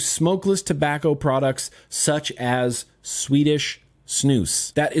 switching to smokeless tobacco products such as Swedish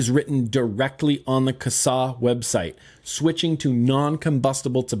snus. That is written directly on the CASA website. Switching to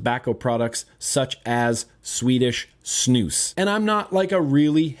non-combustible tobacco products such as Swedish snus. And I'm not like a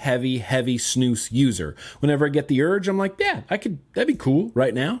really heavy snus user. Whenever I get the urge, I'm like, yeah, that'd be cool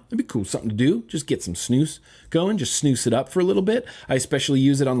right now. That'd be cool, something to do. Just get some snus going, just snus it up for a little bit. I especially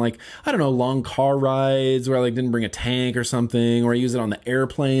use it on like, I don't know, long car rides where I like didn't bring a tank or something, or I use it on the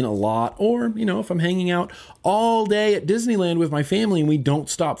airplane a lot. Or, you know, if I'm hanging out all day at Disneyland with my family and we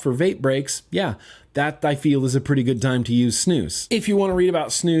don't stop for vape breaks, yeah, that I feel is a pretty good time to use snus. If you want to read about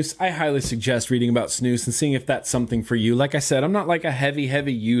snus, I highly suggest reading about snus and seeing if that's something for you. Like I said, I'm not like a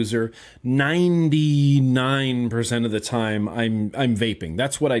heavy user. 99% of the time I'm vaping.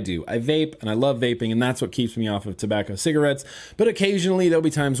 That's what I do. I vape and I love vaping, and that's what keeps me off of tobacco cigarettes. But occasionally there'll be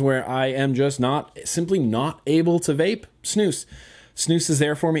times where I am just simply not able to vape snus. Snus is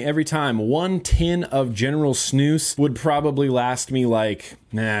there for me every time. 1 tin of General Snus would probably last me like,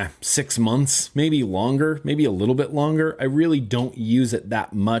 6 months, maybe longer, maybe a little bit longer. I really don't use it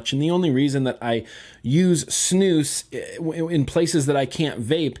that much. And the only reason that I use snus in places that I can't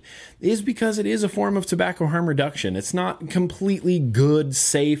vape is because it is a form of tobacco harm reduction. It's not completely good,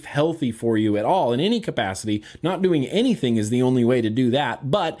 safe, healthy for you at all in any capacity. Not doing anything is the only way to do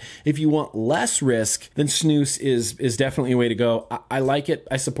that. But if you want less risk, then snus is definitely a way to go. I like it.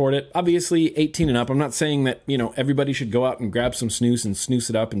 I support it. Obviously, 18 and up. I'm not saying that, you know, everybody should go out and grab some snus and snus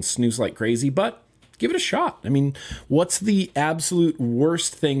it up and snus like crazy, but give it a shot. I mean, what's the absolute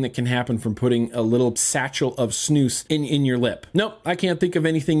worst thing that can happen from putting a little satchel of snus in your lip? Nope, I can't think of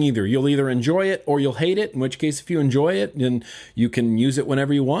anything either. You'll either enjoy it or you'll hate it, in which case if you enjoy it, then you can use it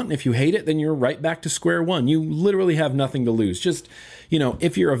whenever you want. And if you hate it, then you're right back to square one. You literally have nothing to lose. Just, you know,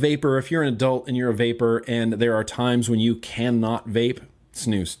 if you're a vapor, if you're an adult and you're a vapor and there are times when you cannot vape,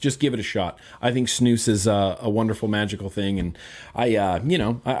 snus, just give it a shot. I think snus is a wonderful, magical thing, and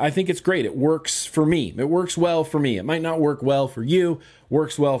I think it's great. It works for me. It works well for me. It might not work well for you.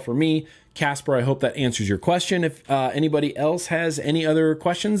 Works well for me. Casper, I hope that answers your question. If anybody else has any other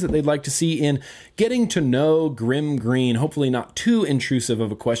questions that they'd like to see in getting to know GrimmGreen, hopefully not too intrusive of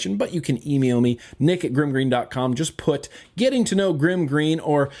a question, but you can email me, nick@grimmgreen.com. Just put getting to know GrimmGreen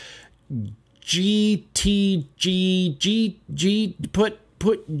or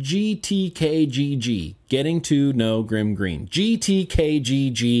put GTKGG, getting to know GrimmGreen,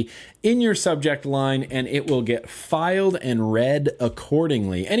 GTKGG in your subject line, and it will get filed and read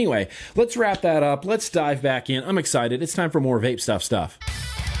accordingly. Anyway, let's wrap that up. Let's dive back in. I'm excited. It's time for more vape stuff.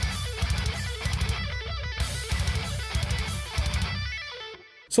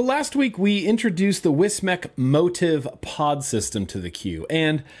 So last week we introduced the Wismec Motive pod system to the queue,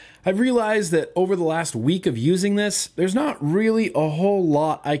 and I've realized that over the last week of using this, there's not really a whole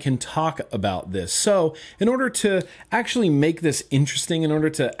lot I can talk about this. So in order to actually make this interesting, in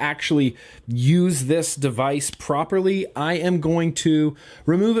order to actually use this device properly, I am going to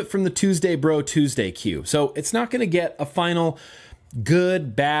remove it from the Tuesday Bro Tuesday queue. So it's not going to get a final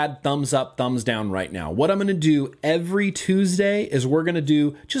good, bad, thumbs up, thumbs down right now. What I'm going to do every Tuesday is we're going to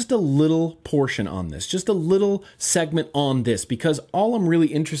do just a little portion on this, just a little segment on this, because all I'm really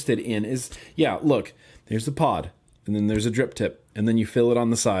interested in is, yeah, look, there's the pod. and then there's a drip tip, and then you fill it on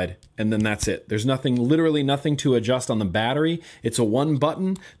the side, and then that's it. There's nothing, literally nothing to adjust on the battery. It's a one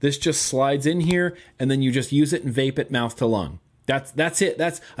button. This just slides in here, and then you just use it and vape it mouth to lung. That's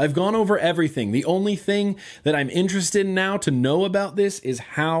it. I've gone over everything. The only thing that I'm interested in now to know about this is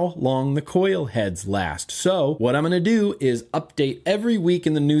how long the coil heads last. So what I'm going to do is update every week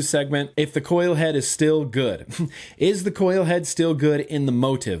in the news segment if the coil head is still good. Is the coil head still good in the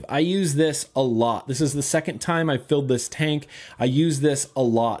motive? I use this a lot. This is the second time I filled this tank. I use this a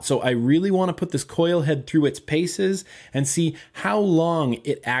lot. So I really want to put this coil head through its paces and see how long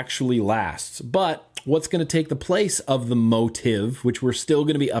it actually lasts. But what's going to take the place of the motive, which we're still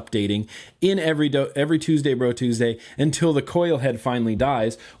going to be updating in every Tuesday Bro Tuesday until the coil head finally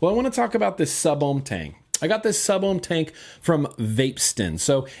dies? Well, I want to talk about this sub-ohm tank. I got this sub-ohm tank from Vapeston.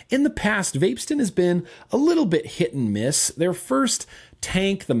 So in the past, Vapeston has been a little bit hit and miss. Their first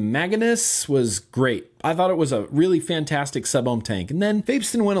tank, the Magnus, was great. I thought it was a really fantastic sub-ohm tank. And then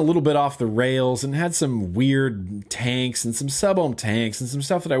Vapeston went a little bit off the rails and had some weird tanks and some sub-ohm tanks and some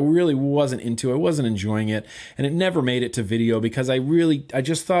stuff that I really wasn't into. I wasn't enjoying it, and it never made it to video because I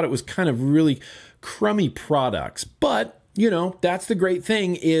just thought it was kind of really crummy products. But, you know, that's the great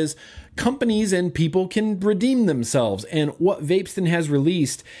thing is companies and people can redeem themselves. And what Vapeston has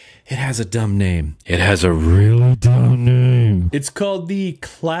released, it has a dumb name. It has a really dumb name. It's called the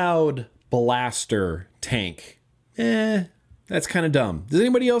Cloud Blaster tank. That's kind of dumb. Does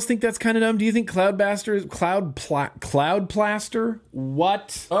anybody else think that's kind of dumb? Do you think Cloud Plaster?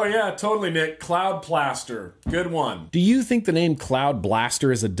 What? Oh yeah, totally, Nick. Cloud Plaster. Good one. Do you think the name Cloud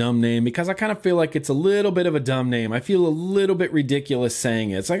Blaster is a dumb name? Because I kind of feel like it's a little bit of a dumb name. I feel a little bit ridiculous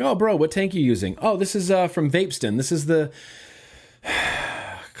saying it. It's like, oh bro, what tank are you using? Oh, this is from Vapeston. This is the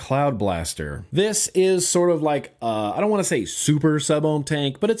Cloud Blaster. This is sort of like, I don't want to say super sub-ohm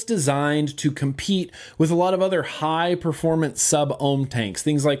tank, but it's designed to compete with a lot of other high performance sub-ohm tanks.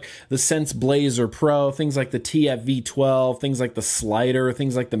 Things like the Sense Blazer Pro, things like the TF-V12, things like the Slider,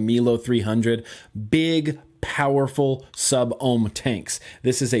 things like the Milo 300. Big, powerful sub-ohm tanks.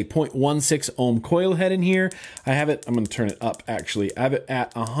 This is a 0.16 ohm coil head in here. I have it, I'm going to turn it up actually. I have it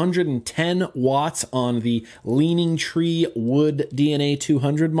at 110 watts on the Leaning Tree Wood DNA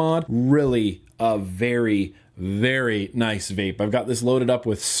 200 mod. Really a very, very nice vape. I've got this loaded up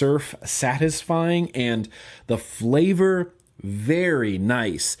with Surf Satisfying, and the flavor, very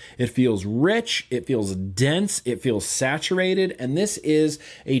nice. It feels rich, it feels dense, it feels saturated, and this is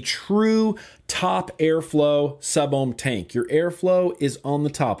a true top airflow sub-ohm tank. Your airflow is on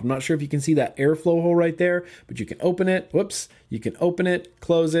the top. I'm not sure if you can see that airflow hole right there, but you can open it. Whoops. You can open it,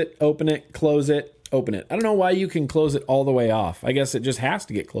 close it, open it, close it, open it. I don't know why you can close it all the way off. I guess it just has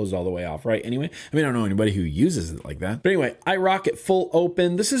to get closed all the way off, right? Anyway, I mean, I don't know anybody who uses it like that. But anyway, I rock it full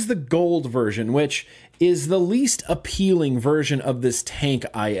open. This is the gold version, which is the least appealing version of this tank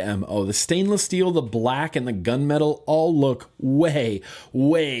IMO. The stainless steel, the black, and the gunmetal all look way,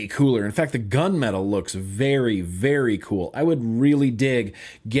 way cooler. In fact, the gunmetal looks very, very cool. I would really dig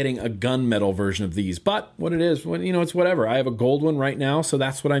getting a gunmetal version of these, but what it is, you know, it's whatever. I have a gold one right now, so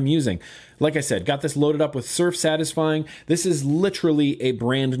that's what I'm using. Like I said, got this loaded up with Surf Satisfying. This is literally a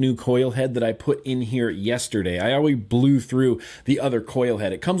brand new coil head that I put in here yesterday. I already blew through the other coil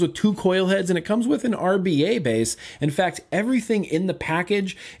head. It comes with 2 coil heads, and it comes with an RBA base. In fact, everything in the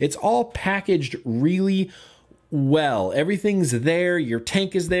package, it's all packaged really well. Everything's there. Your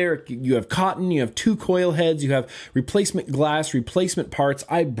tank is there. You have cotton. You have 2 coil heads. You have replacement glass, replacement parts.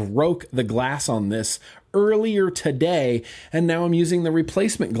 I broke the glass on this earlier today, and now I'm using the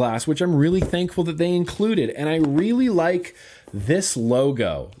replacement glass, which I'm really thankful that they included. And I really like this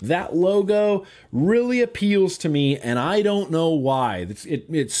logo. That logo really appeals to me, and I don't know why.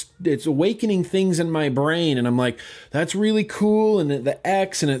 It's awakening things in my brain, and I'm like, that's really cool, and the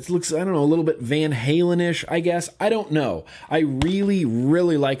X, and it looks, I don't know, a little bit Van Halen-ish, I guess. I don't know. I really,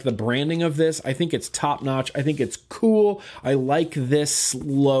 really like the branding of this. I think it's top-notch. I think it's cool. I like this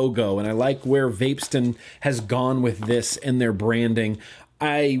logo, and I like where Vapeston has gone with this and their branding.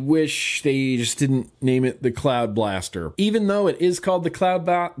 I wish they just didn't name it the Cloud Blaster. Even though it is called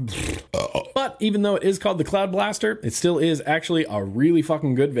the even though it is called the Cloud Blaster, it still is actually a really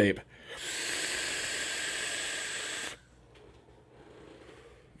fucking good vape.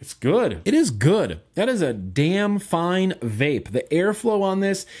 It's good. It is good. That is a damn fine vape. The airflow on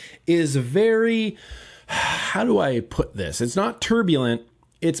this is very, how do I put this? It's not turbulent.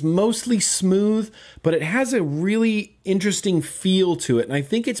 It's mostly smooth, but it has a really interesting feel to it. And I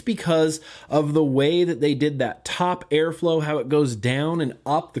think it's because of the way that they did that top airflow, how it goes down and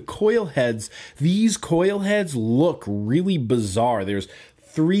up. The coil heads, these coil heads look really bizarre. There's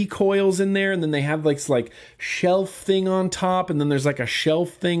 3 coils in there, and then they have like shelf thing on top, and then there's like a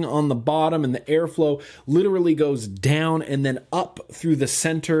shelf thing on the bottom, and the airflow literally goes down and then up through the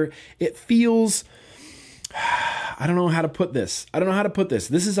center. It feels, I don't know how to put this.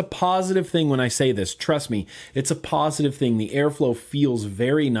 This is a positive thing when I say this. Trust me, it's a positive thing. The airflow feels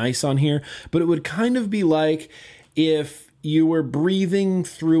very nice on here, but it would kind of be like if you were breathing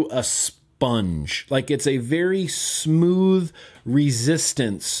through a sponge. Like, it's a very smooth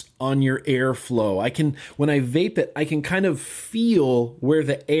resistance on your airflow. When I vape it, I can kind of feel where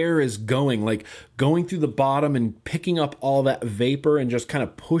the air is going, like going through the bottom and picking up all that vapor and just kind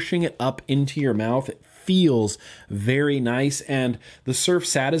of pushing it up into your mouth. It feels very nice. And the Surf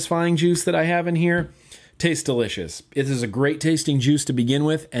Satisfying juice that I have in here tastes delicious. It is a great tasting juice to begin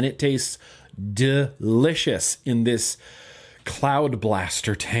with, and it tastes delicious in this Cloud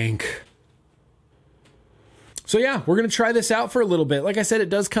Blaster tank. So yeah, we're going to try this out for a little bit. Like I said, it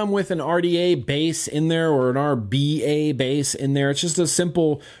does come with an RDA base in there, or an RBA base in there. It's just a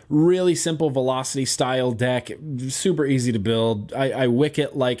simple, really simple velocity style deck. Super easy to build. I wick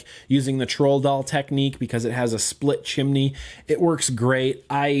it like using the troll doll technique because it has a split chimney. It works great.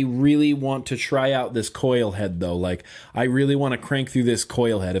 I really want to try out this coil head though. Like, I really want to crank through this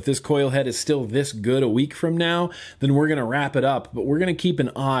coil head. If this coil head is still this good a week from now, then we're going to wrap it up. But we're going to keep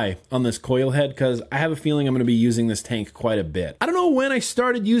an eye on this coil head because I have a feeling I'm going to be using this tank quite a bit. I don't know when I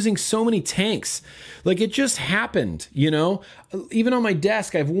started using so many tanks. Like, it just happened, you know? Even on my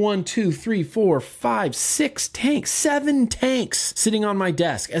desk, I have 1, 2, 3, 4, 5, 6 tanks, 7 tanks sitting on my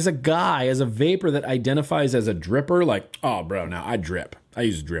desk. As a guy, as a vapor that identifies as a dripper, like, oh bro, now I drip. I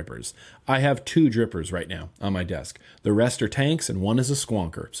use drippers. I have 2 drippers right now on my desk. The rest are tanks and 1 is a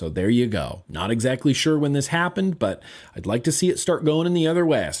squonker. So there you go. Not exactly sure when this happened, but I'd like to see it start going in the other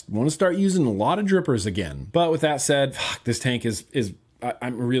way. I want to start using a lot of drippers again. But with that said, fuck, this tank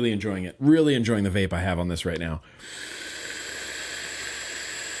I'm really enjoying it. Really enjoying the vape I have on this right now.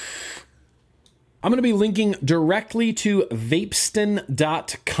 I'm going to be linking directly to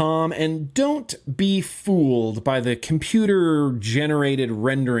vapeston.com, and don't be fooled by the computer-generated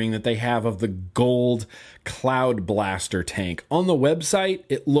rendering that they have of the gold Cloud Blaster tank. On the website,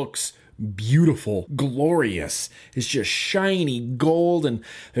 it looks beautiful, glorious. It's just shiny gold and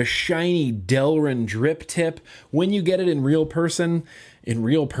a shiny Delrin drip tip. When you get it in real person,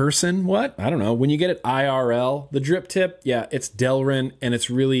 what? I don't know. When you get it IRL, the drip tip, yeah, it's Delrin, and it's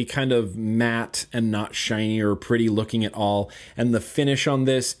really kind of matte and not shiny or pretty looking at all. And the finish on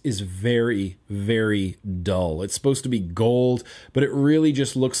this is very, very dull. It's supposed to be gold, but it really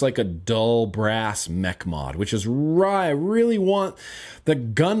just looks like a dull brass mech mod, which is right. I really want the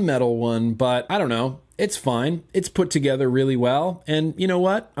gunmetal one, but I don't know. It's fine. It's put together really well. And you know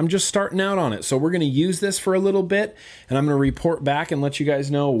what? I'm just starting out on it. So we're going to use this for a little bit, and I'm going to report back and let you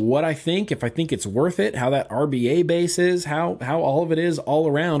guys know what I think, if I think it's worth it, how that RBA base is, how all of it is all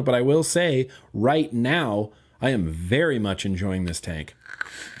around. But I will say right now, I am very much enjoying this tank.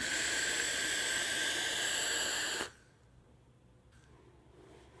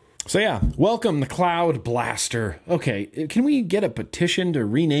 So yeah, welcome the Cloud Blaster. Okay, can we get a petition to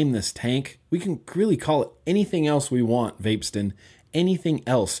rename this tank? We can really call it anything else we want, Vapeston. Anything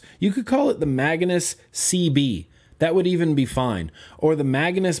else. You could call it the Magnus CB. That would even be fine. Or the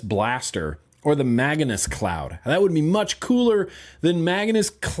Magnus Blaster. Or the Magnus Cloud. That would be much cooler than Magnus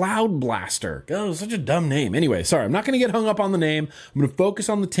Cloud Blaster. Oh, such a dumb name. Anyway, sorry, I'm not going to get hung up on the name. I'm going to focus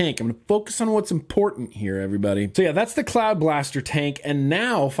on the tank. I'm going to focus on what's important here, everybody. So yeah, that's the Cloud Blaster tank. And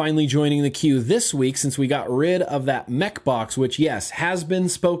now, finally joining the queue this week, since we got rid of that mech box, which, yes, has been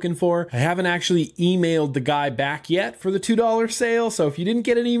spoken for. I haven't actually emailed the guy back yet for the $2 sale. So if you didn't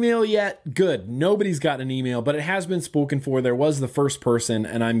get an email yet, good. Nobody's got an email, but it has been spoken for. There was the first person,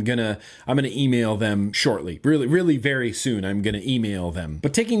 and I'm gonna email them shortly. Really very soon, I'm going to email them.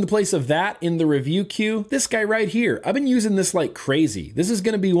 But taking the place of that in the review queue, this guy right here. I've been using this like crazy. This is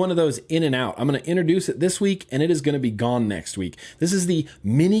going to be one of those in and out. I'm going to introduce it this week, and it is going to be gone next week. This is the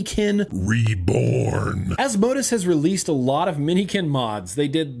Minikin Reborn. Asmodus has released a lot of Minikin mods. They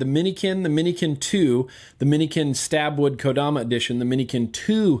did the Minikin 2, the Minikin Stabwood Kodama Edition, the Minikin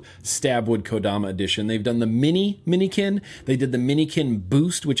 2 Stabwood Kodama Edition. They've done the Mini Minikin. They did the Minikin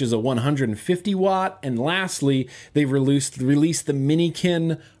Boost, which is a 150 watt, and lastly, they've released the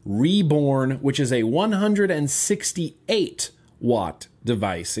Minikin Reborn, which is a 168 watt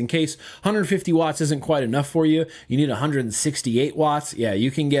device. In case 150 watts isn't quite enough for you, you need 168 watts. Yeah,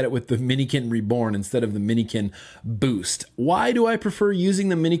 you can get it with the Minikin Reborn instead of the Minikin Boost. Why do I prefer using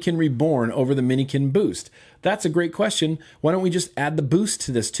the Minikin Reborn over the Minikin Boost? That's a great question. Why don't we just add the Boost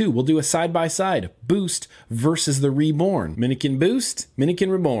to this too? We'll do a side-by-side. Boost versus the Reborn. Minikin Boost,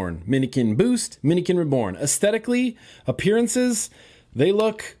 Minikin Reborn. Minikin Boost, Minikin Reborn. Aesthetically, appearances, they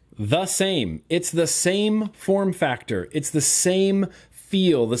look the same. It's the same form factor. It's the same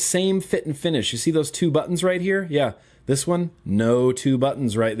feel, the same fit and finish. You see those two buttons right here? Yeah, this one, no two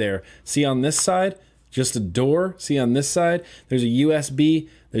buttons right there. See on this side, just a door. See on this side, there's a USB.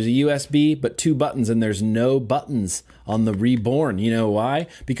 There's a USB, but two buttons, and there's no buttons on the Reborn. You know why?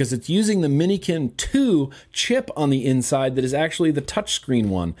 Because it's using the Minikin 2 chip on the inside that is actually the touchscreen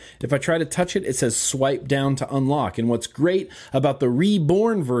one. If I try to touch it, it says swipe down to unlock. And what's great about the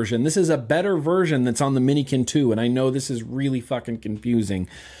Reborn version, this is a better version that's on the Minikin 2, and I know this is really fucking confusing,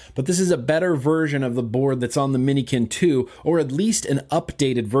 but this is a better version of the board that's on the Minikin 2, or at least an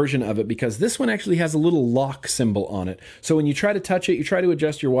updated version of it, because this one actually has a little lock symbol on it. So when you try to touch it, you try to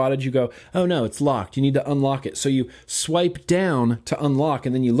adjust your wattage, you go, oh no, it's locked. You need to unlock it. So you swipe down to unlock,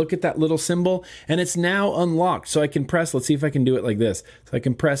 and then you look at that little symbol, and it's now unlocked. So I can press, let's see if I can do it like this. So I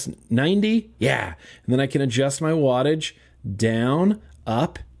can press 90, yeah, and then I can adjust my wattage down,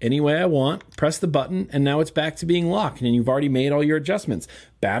 up, any way I want, press the button, and now it's back to being locked, and you've already made all your adjustments.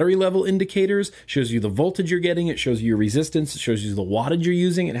 Battery level indicators shows you the voltage you're getting, it shows you your resistance, it shows you the wattage you're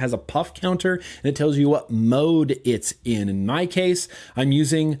using, it has a puff counter, and it tells you what mode it's in. In my case, I'm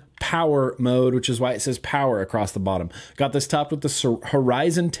using power mode, which is why it says power across the bottom. Got this topped with the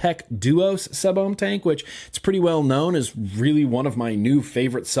Horizon Tech Duos sub-ohm tank, which it's pretty well known as really one of my new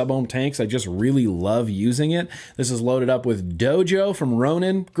favorite sub-ohm tanks. I just really love using it. This is loaded up with Dojo from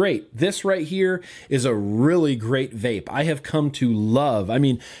Ronin. Great. This right here is a really great vape. I have come to love, I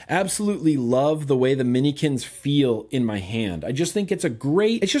mean, absolutely love the way the Minikins feel in my hand. I just think it's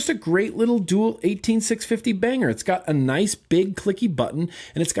just a great little dual 18650 banger. It's got a nice big clicky button,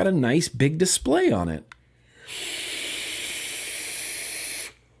 and it's got a nice big display on it.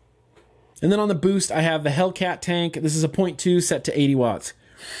 And then on the Boost, I have the Hellcat tank. This is a 0.2 set to 80 watts.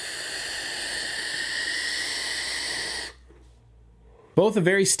 Both a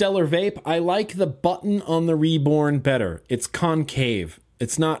very stellar vape. I like the button on the Reborn better. It's concave.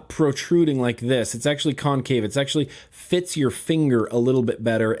 It's not protruding like this. It's actually concave. It's actually fits your finger a little bit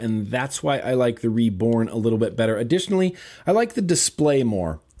better, and that's why I like the Reborn a little bit better. Additionally, I like the display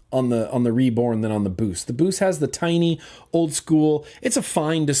more on the Reborn than on the Boost. The Boost has the tiny, old school, it's a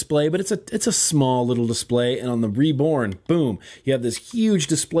fine display, but it's a small little display, and on the Reborn, boom, you have this huge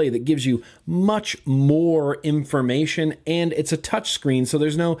display that gives you much more information, and it's a touch screen, so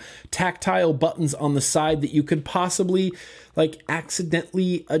there's no tactile buttons on the side that you could possibly like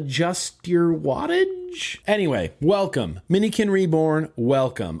accidentally adjust your wattage. Anyway, welcome. Minikin Reborn,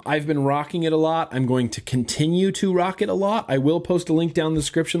 welcome. I've been rocking it a lot. I'm going to continue to rock it a lot. I will post a link down in the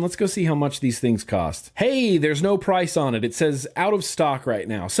description. Let's go see how much these things cost. Hey, there's no price on it. It says out of stock right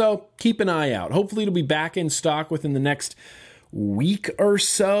now. So keep an eye out. Hopefully it'll be back in stock within the next week or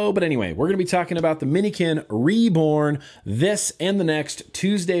so. But anyway, we're going to be talking about the Minikin Reborn this and the next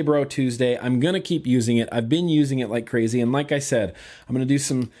Tuesday Bro Tuesday. I'm going to keep using it. I've been using it like crazy. And like I said, I'm going to do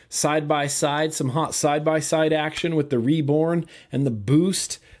some side-by-side, some hot side-by-side action with the Reborn and the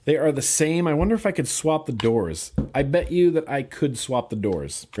Boost. They are the same. I wonder if I could swap the doors. I bet you that I could swap the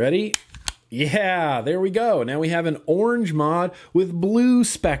doors. Ready? Yeah, there we go. Now we have an orange mod with blue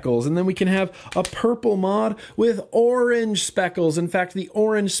speckles, and then we can have a purple mod with orange speckles. In fact, the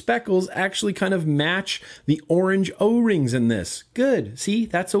orange speckles actually kind of match the orange O-rings in this. Good. See,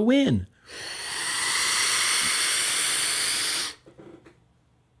 that's a win.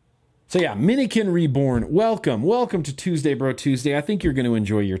 So yeah, Minikin Reborn, welcome. Welcome to Tuesday Bro Tuesday. I think you're going to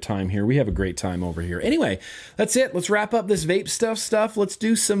enjoy your time here. We have a great time over here. Anyway, that's it. Let's wrap up this vape stuff. Let's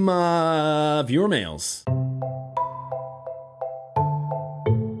do some viewer mails.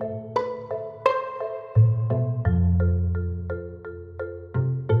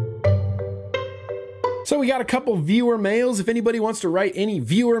 So we got a couple viewer mails. If anybody wants to write any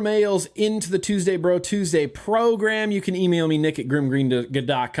viewer mails into the Tuesday Bro Tuesday program, you can email me,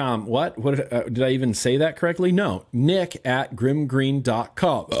 nick@grimmgreen.com. What? Did I even say that correctly? No,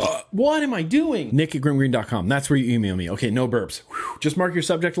 nick@grimmgreen.com. What am I doing? nick@grimmgreen.com. That's where you email me. Okay, no burps. Whew. Just mark your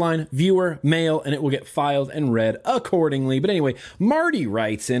subject line, viewer mail, and it will get filed and read accordingly. But anyway, Marty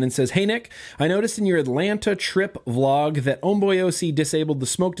writes in and says, hey Nick, I noticed in your Atlanta trip vlog that Homeboy OC disabled the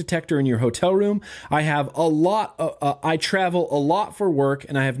smoke detector in your hotel room. I have I travel a lot for work,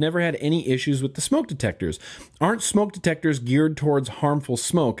 and I have never had any issues with the smoke detectors. Aren't smoke detectors geared towards harmful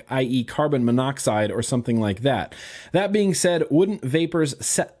smoke, i.e. carbon monoxide or something like that? That being said, would vape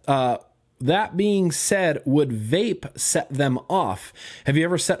set them off? Have you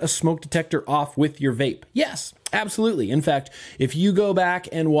ever set a smoke detector off with your vape? Yes, absolutely. In fact, if you go back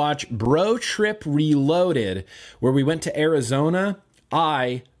and watch Bro Trip Reloaded, where we went to Arizona,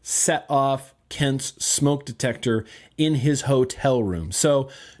 I set off Kent's smoke detector in his hotel room. So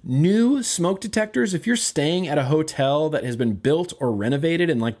new smoke detectors, if you're staying at a hotel that has been built or renovated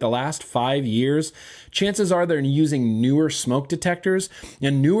in like the last 5 years, chances are they're using newer smoke detectors,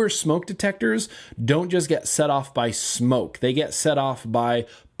 and newer smoke detectors don't just get set off by smoke. They get set off by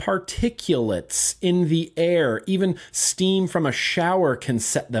particulates in the air. Even steam from a shower can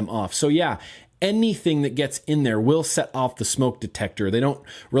set them off. So yeah, anything that gets in there will set off the smoke detector. They don't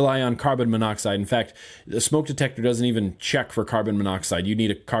rely on carbon monoxide. In fact, the smoke detector doesn't even check for carbon monoxide. You need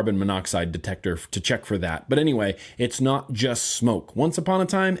a carbon monoxide detector to check for that. But anyway, it's not just smoke. Once upon a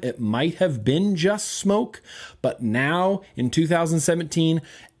time, it might have been just smoke, but now in 2017,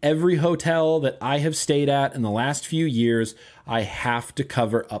 every hotel that I have stayed at in the last few years, I have to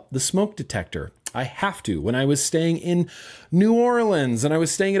cover up the smoke detector. I have to. When I was staying in New Orleans and I was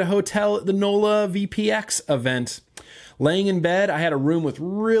staying at a hotel at the NOLA VPX event, laying in bed, I had a room with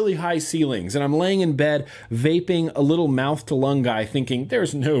really high ceilings, and I'm laying in bed vaping a little mouth to lung guy thinking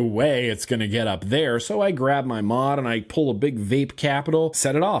there's no way it's going to get up there. So I grab my mod and I pull a big vape capital,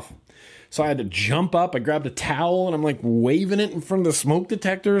 set it off. So I had to jump up, I grabbed a towel, and I'm like waving it in front of the smoke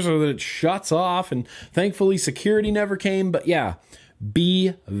detector so that it shuts off, and thankfully security never came. But yeah,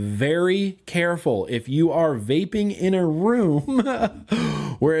 be very careful. If you are vaping in a room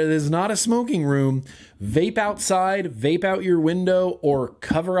where it is not a smoking room, vape outside, vape out your window, or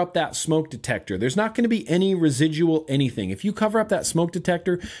cover up that smoke detector. There's not going to be any residual anything. If you cover up that smoke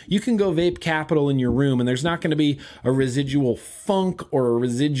detector, you can go vape capital in your room, and there's not going to be a residual funk or a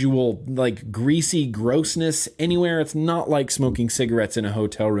residual like greasy grossness anywhere. It's not like smoking cigarettes in a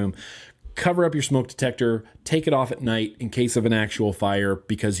hotel room. Cover up your smoke detector, take it off at night in case of an actual fire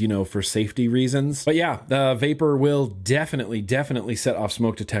because, you know, for safety reasons. But yeah, the vapor will definitely set off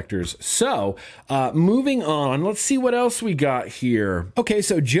smoke detectors. So moving on, let's see what else we got here. Okay,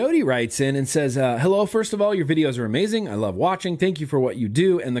 so Jody writes in and says, hello, first of all, your videos are amazing. I love watching. Thank you for what you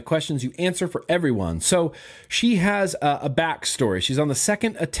do and the questions you answer for everyone. So she has a backstory. She's on the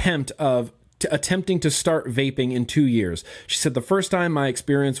second attempt of attempting to start vaping in 2 years. She said, the first time my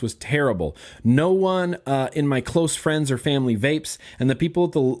experience was terrible. No one in my close friends or family vapes, and the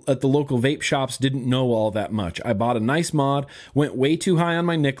people at the local vape shops didn't know all that much. I bought a nice mod, went way too high on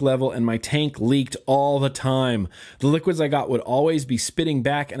my nic level, and my tank leaked all the time. The liquids I got would always be spitting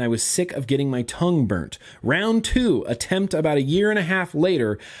back, and I was sick of getting my tongue burnt. Round 2 attempt about a year and a half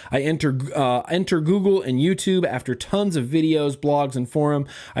later, I enter Google and YouTube after tons of videos, blogs, and forum.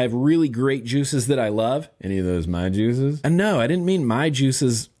 I have really great juices that I love. Any of those my juices? And no, I didn't mean my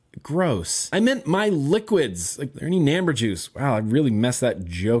juices. Gross. I meant my liquids, like any Namber juice. Wow, I really messed that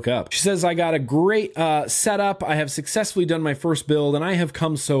joke up. She says, I got a great setup. I have successfully done my first build, and I have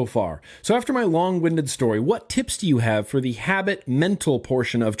come so far. So after my long-winded story, what tips do you have for the habit mental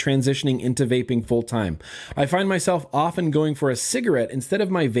portion of transitioning into vaping full-time? I find myself often going for a cigarette instead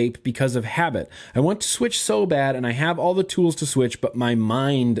of my vape because of habit. I want to switch so bad, and I have all the tools to switch, but my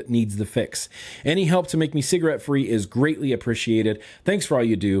mind needs the fix. Any help to make me cigarette-free is greatly appreciated. Thanks for all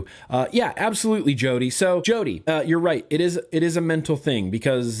you do. Yeah, absolutely, Jody. So, Jody, you're right. It is a mental thing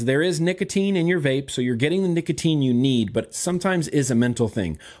because there is nicotine in your vape, so you're getting the nicotine you need, but sometimes is a mental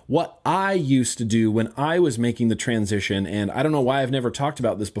thing. What I used to do when I was making the transition, and I don't know why I've never talked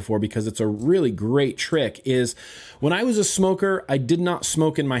about this before because it's a really great trick, is when I was a smoker, I did not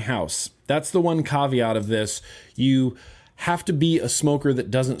smoke in my house. That's the one caveat of this. You have to be a smoker that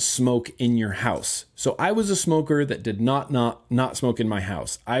doesn't smoke in your house. So I was a smoker that did not smoke in my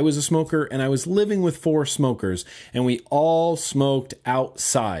house. I was a smoker and I was living with 4 smokers, and we all smoked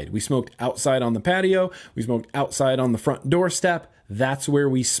outside. We smoked outside on the patio. We smoked outside on the front doorstep. That's where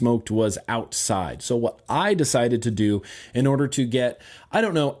we smoked, was outside. So what I decided to do in order to get, I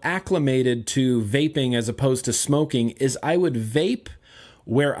don't know, acclimated to vaping as opposed to smoking is I would vape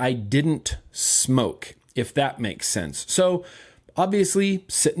where I didn't smoke, if that makes sense. So obviously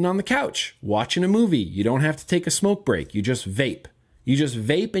sitting on the couch, watching a movie, you don't have to take a smoke break. You just vape. You just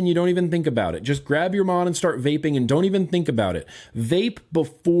vape and you don't even think about it. Just grab your mod and start vaping and don't even think about it. Vape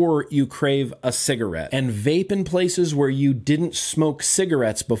before you crave a cigarette. And vape in places where you didn't smoke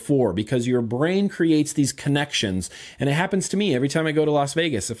cigarettes before, because your brain creates these connections. And it happens to me every time I go to Las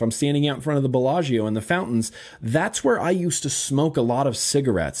Vegas. If I'm standing out in front of the Bellagio and the fountains, that's where I used to smoke a lot of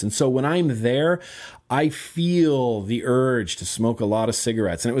cigarettes. And so when I'm there, I feel the urge to smoke a lot of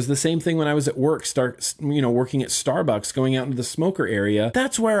cigarettes. And it was the same thing when I was at work, working at Starbucks, going out into the smoker area.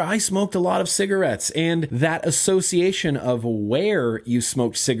 That's where I smoked a lot of cigarettes. And that association of where you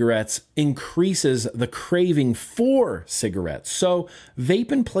smoked cigarettes increases the craving for cigarettes. So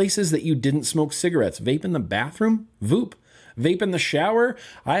vape in places that you didn't smoke cigarettes. Vape in the bathroom, Voop. Vape in the shower.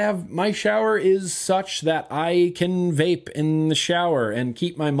 My shower is such that I can vape in the shower and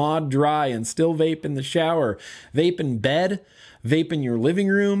keep my mod dry and still vape in the shower. Vape in bed, vape in your living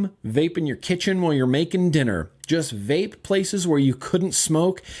room, vape in your kitchen while you're making dinner. Just vape places where you couldn't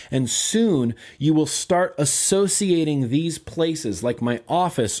smoke, and soon you will start associating these places, like my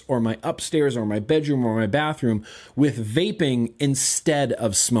office or my upstairs or my bedroom or my bathroom, with vaping instead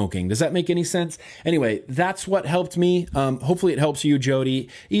of smoking. Does that make any sense? Anyway, that's what helped me. Hopefully it helps you, Jody.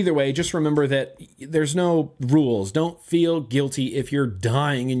 Either way, just remember that there's no rules. Don't feel guilty if you're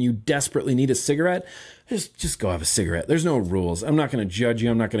dying and you desperately need a cigarette. Just go have a cigarette. There's no rules. I'm not going to judge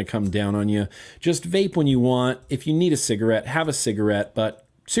you. I'm not going to come down on you. Just vape when you want. If you need a cigarette, have a cigarette. But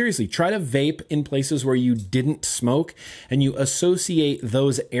seriously, try to vape in places where you didn't smoke, and you associate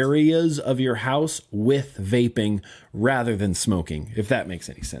those areas of your house with vaping rather than smoking, if that makes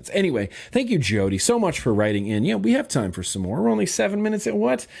any sense. Anyway, thank you, Jody, so much for writing in. Yeah, we have time for some more. We're only 7 minutes in.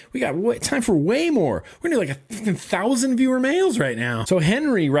 What? We got time for way more. We're gonna do like 1,000 viewer mails right now. So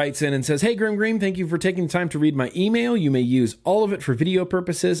Henry writes in and says, "Hey, GrimmGreen, thank you for taking the time to read my email. You may use all of it for video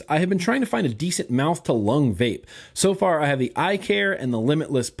purposes. I have been trying to find a decent mouth-to-lung vape. So far, I have the iCare and the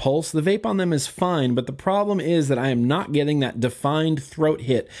Limitless Pulse. The vape on them is fine, but the problem is that I am not getting that defined throat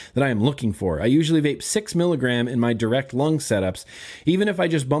hit that I am looking for. I usually vape 6 milligram in my direct lung setups. Even if I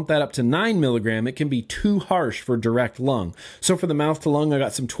just bump that up to 9 milligram, it can be too harsh for direct lung. So for the mouth to lung, I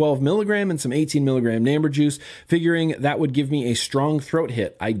got some 12 milligram and some 18 milligram Namber juice, figuring that would give me a strong throat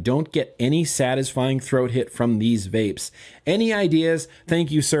hit. I don't get any satisfying throat hit from these vapes. Any ideas? Thank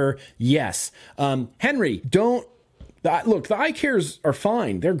you, sir." Yes. Henry, look, the iCares are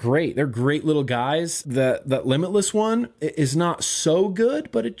fine. They're great. They're great little guys. The Limitless one is not so good,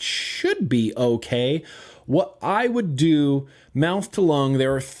 but it should be okay. What I would do, mouth to lung,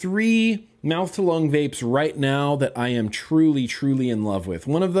 there are 3 mouth to lung vapes right now that I am truly, truly in love with.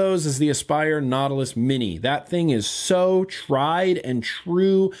 One of those is the Aspire Nautilus Mini. That thing is so tried and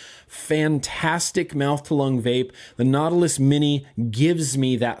true, fantastic mouth to lung vape. The Nautilus Mini gives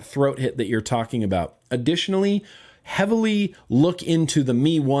me that throat hit that you're talking about. Additionally, heavily look into the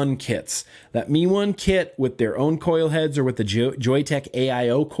Mi 1 kits. That Mi 1 kit with their own coil heads or with the Joytech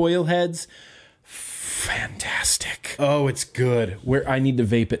AIO coil heads, fantastic. Oh, it's good. I need to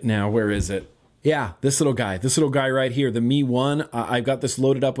vape it now. Where is it? Yeah, this little guy right here, the Mi 1. I've got this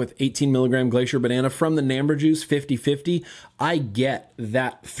loaded up with 18 milligram Glacier Banana from the Namber Juice 50/50. I get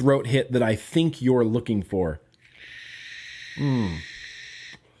that throat hit that I think you're looking for.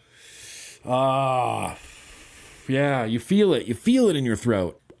 Yeah, you feel it. You feel it in your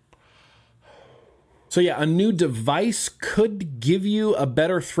throat. So yeah, a new device could give you a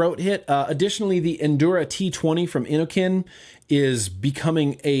better throat hit. Additionally, the Endura T20 from Minikin is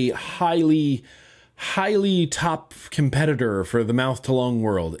becoming a highly top competitor for the mouth-to-lung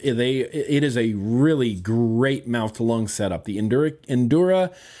world. It is a really great mouth-to-lung setup. The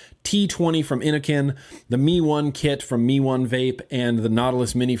Endura T20 from Minikin, the Mi 1 kit from Mi 1 Vape, and the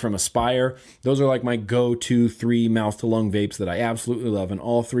Nautilus Mini from Aspire. Those are like my go-to 3 mouth-to-lung vapes that I absolutely love, and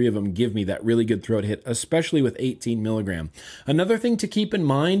all 3 of them give me that really good throat hit, especially with 18 milligram. Another thing to keep in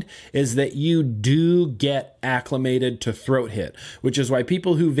mind is that you do get acclimated to throat hit, which is why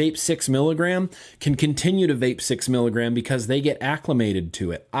people who vape 6 milligram can continue to vape 6 milligram because they get acclimated to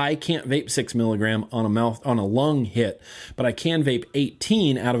it. I can't vape 6 milligram on a lung hit, but I can vape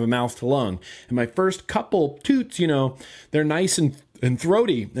 18 out of a mouth to lung. And my first couple toots, they're nice and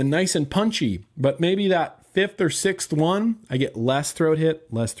throaty and nice and punchy, but maybe that 5th or 6th one, I get less throat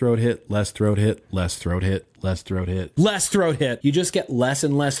hit, less throat hit, less throat hit, less throat hit, less throat hit, less throat hit. You just get less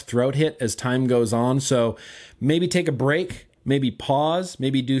and less throat hit as time goes on. So maybe take a break, maybe pause,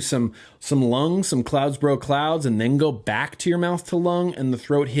 maybe do some lungs, some clouds bro clouds, and then go back to your mouth to lung, and the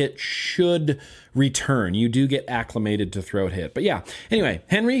throat hit should return. You do get acclimated to throat hit. But yeah, anyway,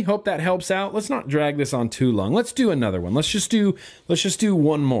 Henry, hope that helps out. Let's not drag this on too long. Let's do another one. Let's just do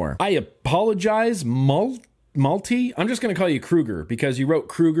one more. I apologize, Multi? I'm just going to call you Kruger because you wrote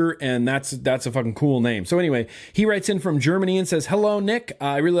Kruger and that's a fucking cool name. So anyway, he writes in from Germany and says, "Hello, Nick.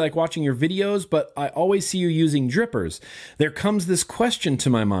 I really like watching your videos, but I always see you using drippers. There comes this question to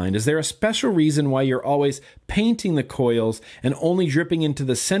my mind. Is there a special reason why you're always painting the coils and only dripping into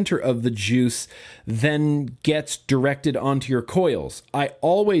the center of the juice then gets directed onto your coils? I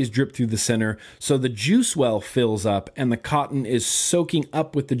always drip through the center so the juice well fills up and the cotton is soaking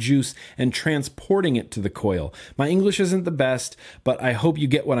up with the juice and transporting it to the coil. My English isn't the best, but I hope you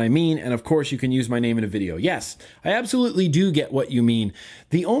get what I mean. And of course, you can use my name in a video." Yes, I absolutely do get what you mean.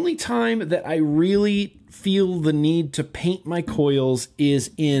 The only time that I really feel the need to paint my coils is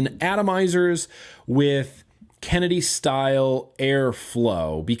in atomizers with Kennedy style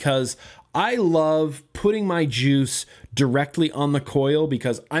airflow, because I love putting my juice directly on the coil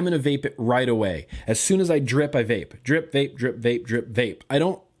because I'm going to vape it right away. As soon as I drip, I vape. Drip, vape, drip, vape, drip, vape. I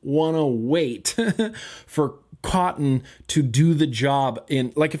don't want to wait for cotton to do the job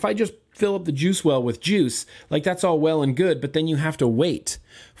in, like, if I just fill up the juice well with juice, like, that's all well and good, but then you have to wait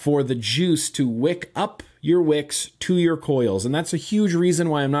for the juice to wick up your wicks to your coils. And that's a huge reason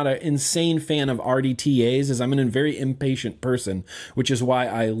why I'm not an insane fan of RDTAs, is I'm a very impatient person, which is why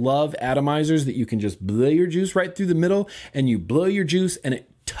I love atomizers that you can just blow your juice right through the middle and you blow your juice and it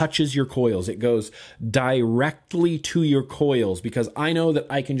touches your coils. It goes directly to your coils because I know that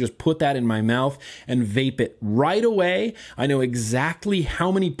I can just put that in my mouth and vape it right away. I know exactly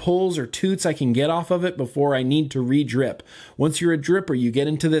how many pulls or toots I can get off of it before I need to re-drip. Once you're a dripper, you get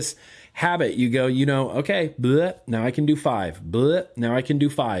into this habit. You go, okay, bleh, now I can do 5. Bleh, now I can do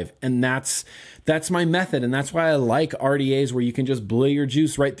 5. And that's my method. And that's why I like RDAs where you can just blow your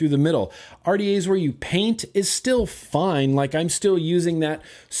juice right through the middle. RDAs where you paint is still fine. Like, I'm still using that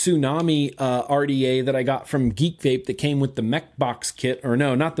Tsunami RDA that I got from Geek Vape that came with the Mech Box kit. Or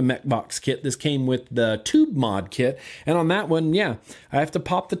no, not the Mech Box kit. This came with the Tube Mod kit. And on that one, yeah, I have to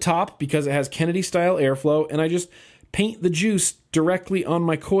pop the top because it has Kennedy style airflow, and I just paint the juice directly on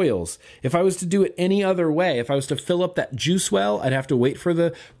my coils. If I was to do it any other way, if I was to fill up that juice well, I'd have to wait for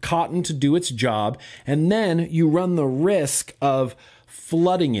the cotton to do its job, and then you run the risk of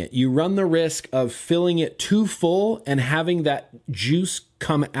flooding it. You run the risk of filling it too full and having that juice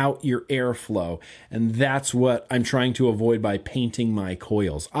come out your airflow. And that's what I'm trying to avoid by painting my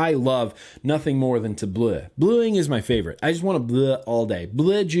coils. I love nothing more than to bleh. Blehing is my favorite. I just want to bleh all day.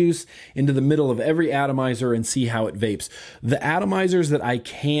 Bleh juice into the middle of every atomizer and see how it vapes. The atomizers that I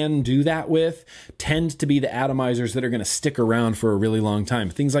can do that with tend to be the atomizers that are going to stick around for a really long time.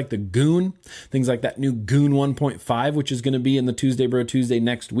 Things like the Goon, things like that new Goon 1.5, which is going to be in the Tuesday Bro Tuesday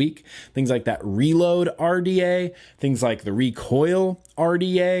next week. Things like that Reload RDA, things like the Recoil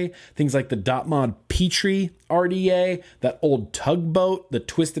RDA, things like the Dot Mod Petrie RDA, that old Tugboat, the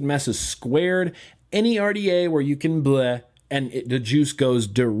Twisted Messes Squared, any RDA where you can bleh and the juice goes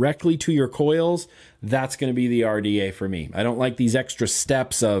directly to your coils, that's going to be the RDA for me. I don't like these extra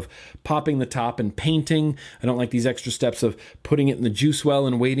steps of popping the top and painting. I don't like these extra steps of putting it in the juice well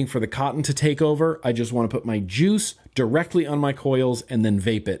and waiting for the cotton to take over. I just want to put my juice directly on my coils and then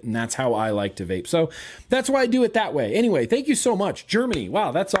vape it. And that's how I like to vape. So that's why I do it that way. Anyway, thank you so much. Germany.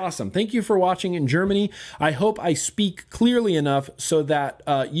 Wow, that's awesome. Thank you for watching in Germany. I hope I speak clearly enough so that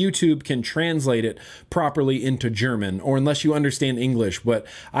YouTube can translate it properly into German, or unless you understand English. But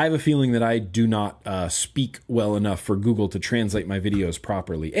I have a feeling that I do not speak well enough for Google to translate my videos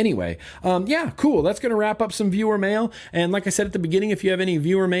properly. Anyway, yeah, cool. That's going to wrap up some viewer mail. And like I said at the beginning, if you have any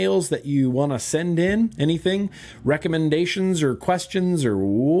viewer mails that you want to send in, anything, recommendations or questions or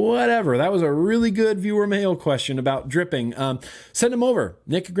whatever, that was a really good viewer mail question about dripping. Send them over,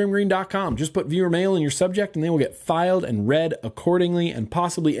 nick@grimmgreen.com. Just put viewer mail in your subject and they will get filed and read accordingly and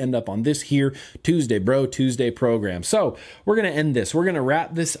possibly end up on this here Tuesday Bro Tuesday program. So we're going to end this. We're going to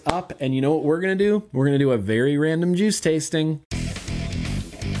wrap this up, and you know what we're going to do? We're going to do a very random juice tasting.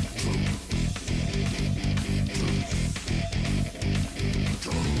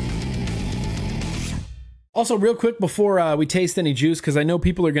 Also, real quick before we taste any juice, because I know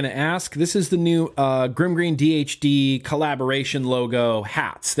people are going to ask, this is the new GrimmGreen DHD collaboration logo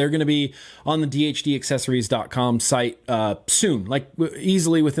hats. They're going to be on the DHDaccessories.com site soon, like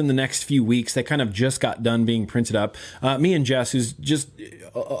easily within the next few weeks. They kind of just got done being printed up. Me and Jess, who's just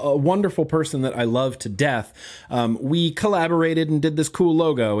a wonderful person that I love to death, we collaborated and did this cool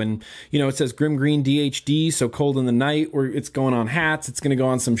logo. And, you know, it says GrimmGreen DHD, so cold in the night, where it's going on hats. It's going to go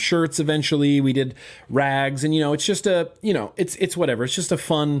on some shirts eventually. We did rags bags, and it's just a, it's whatever. It's just a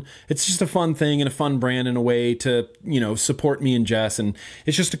fun thing and a fun brand in a way to, support me and Jess, and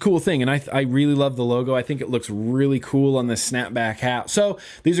it's just a cool thing. And I really love the logo. I think it looks really cool on this snapback hat. So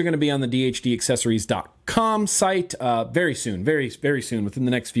these are going to be on the DHDaccessories.com site very soon, very soon, within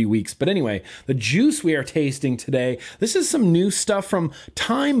the next few weeks. But anyway, the juice we are tasting today, this is some new stuff from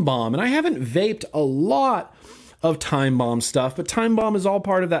Time Bomb, and I haven't vaped a lot of Time Bomb stuff, but Time Bomb is all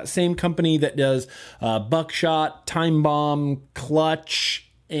part of that same company that does Buckshot, Time Bomb, Clutch,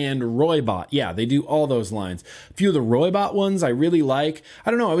 and Roybot. Yeah, they do all those lines. A few of the Roybot ones I really like.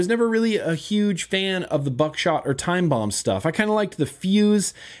 I don't know, I was never really a huge fan of the Buckshot or Time Bomb stuff. I kind of liked the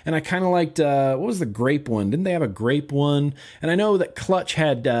Fuse, and I kind of liked, what was the Grape one? Didn't they have a Grape one? And I know that Clutch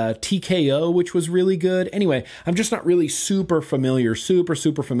had TKO, which was really good. Anyway, I'm just not really super familiar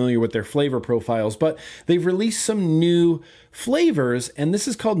with their flavor profiles, but they've released some new flavors, and this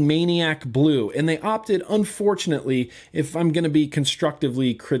is called Maniac Blue, and they opted, unfortunately, if I'm going to be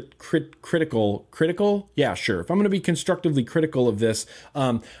constructively critical, yeah, sure, if I'm going to be constructively critical of this,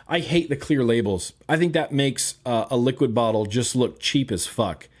 I hate the clear labels. I think that makes a liquid bottle just look cheap as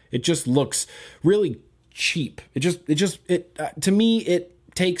fuck. It just looks really cheap. To me, it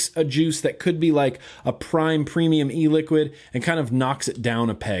takes a juice that could be like a prime premium e-liquid and kind of knocks it down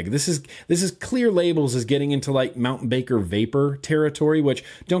a peg. This is clear labels is getting into like Mountain Baker Vapor territory, which,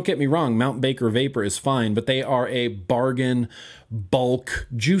 don't get me wrong, Mountain Baker Vapor is fine, but they are a bargain bulk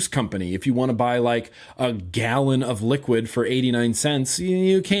juice company. If you want to buy like a gallon of liquid for 89 cents,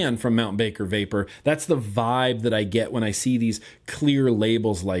 you can from Mountain Baker Vapor. That's the vibe that I get when I see these clear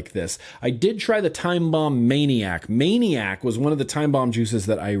labels like this. I did try the Time Bomb Maniac. Maniac was one of the Time Bomb juices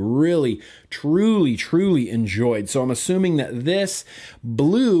that I really, truly enjoyed. So I'm assuming that this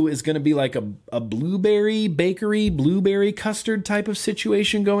blue is going to be like a blueberry bakery, blueberry custard type of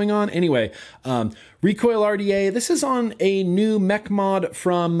situation going on. Anyway, Recoil RTA, this is on a new mech mod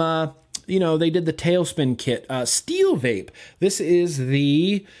from, they did the Tailspin kit. Steel Vape. This is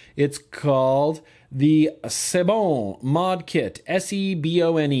it's called the Sebone Mod Kit.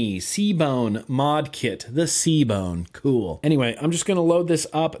 S-E-B-O-N-E. Seabone Mod Kit. The Seabone. Cool. Anyway, I'm just going to load this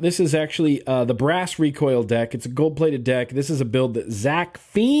up. This is actually the brass recoil deck. It's a gold-plated deck. This is a build that Zach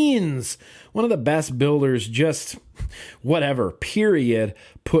Fiends, one of the best builders, just whatever, period,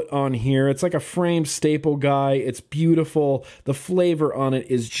 put on here. It's like a framed staple guy. It's beautiful. The flavor on it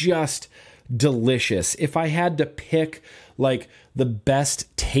is just delicious. If I had to pick like the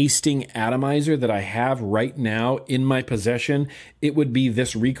best tasting atomizer that I have right now in my possession, it would be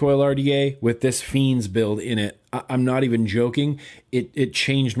this Recoil RTA with this Fiends build in it. I'm not even joking. It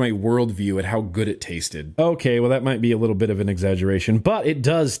changed my worldview at how good it tasted. Okay, well, that might be a little bit of an exaggeration, but it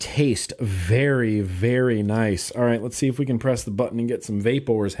does taste very, very nice. All right, let's see if we can press the button and get some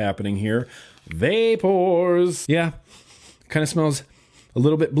vapors happening here. Vapors! Yeah, kind of smells a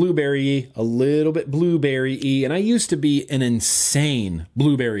little bit blueberry-y, and I used to be an insane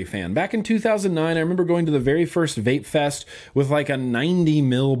blueberry fan. Back in 2009, I remember going to the very first Vape Fest with like a 90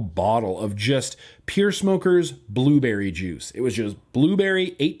 ml bottle of just Pure Smokers blueberry juice. It was just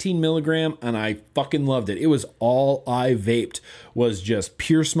blueberry, 18 milligram, and I fucking loved it. It was all I vaped, was just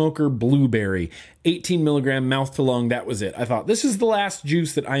Pure Smoker blueberry, 18 milligram mouth to lung. That was it. I thought, this is the last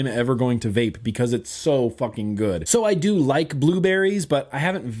juice that I'm ever going to vape because it's so fucking good. So I do like blueberries, but I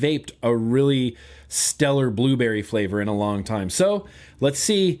haven't vaped a really stellar blueberry flavor in a long time. So let's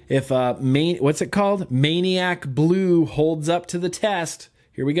see if what's it called? Maniac Blue holds up to the test.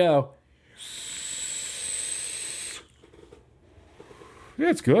 Here we go. Yeah,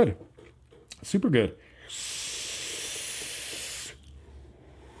 it's good. Super good.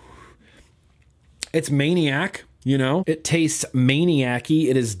 It's Maniac, It tastes maniac-y.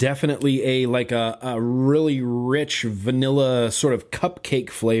 It is definitely a really rich vanilla sort of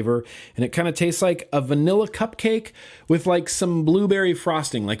cupcake flavor, and it kind of tastes like a vanilla cupcake with like some blueberry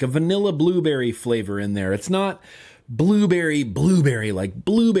frosting, like a vanilla blueberry flavor in there. It's not blueberry like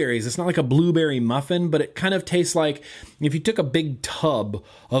blueberries. It's not like a blueberry muffin, but it kind of tastes like if you took a big tub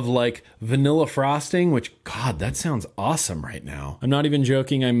of like vanilla frosting, which, God, that sounds awesome right now. I'm not even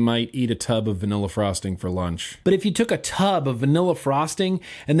joking. I might eat a tub of vanilla frosting for lunch. But if you took a tub of vanilla frosting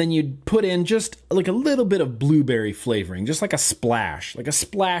and then you'd put in just like a little bit of blueberry flavoring, just like a splash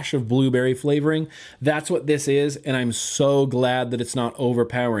of blueberry flavoring, that's what this is. And I'm so glad that it's not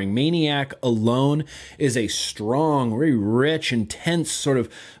overpowering. Maniac alone is a strong, very rich, intense sort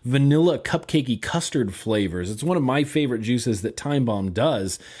of vanilla cupcakey custard flavors. It's one of my favorite juices that Time Bomb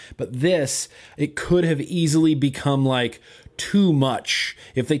does. But this, it could have easily become like too much,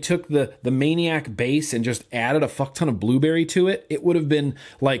 if they took the Maniac base and just added a fuck ton of blueberry to it, it would have been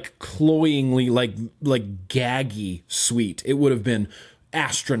like cloyingly, like gaggy sweet. It would have been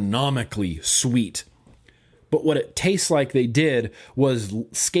astronomically sweet. But what it tastes like they did was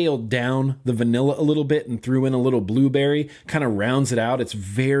scaled down the vanilla a little bit and threw in a little blueberry, kind of rounds it out. It's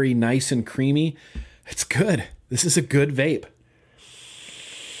very nice and creamy. It's good. This is a good vape.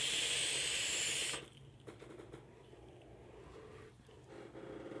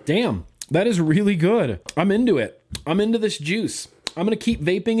 Damn, that is really good. I'm into it. I'm into this juice. I'm going to keep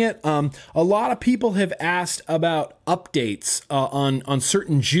vaping it. A lot of people have asked about updates on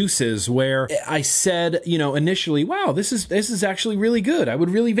certain juices where I said, you know, initially, wow, this is actually really good. I would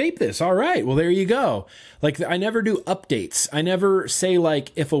really vape this. All right, well, there you go. Like, I never do updates. I never say,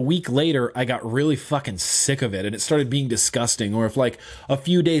 like, if a week later I got really fucking sick of it and it started being disgusting, or if, like, a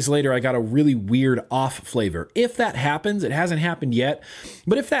few days later I got a really weird off flavor. If that happens, it hasn't happened yet,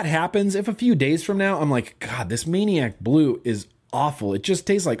 but if that happens, if a few days from now I'm like, God, this Maniac Blue is awful. It just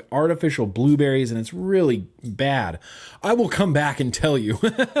tastes like artificial blueberries and it's really bad, I will come back and tell you.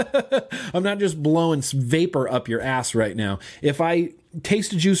 I'm not just blowing vapor up your ass right now. If I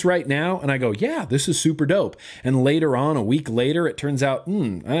taste a juice right now and I go, yeah, this is super dope, and later on, a week later, it turns out,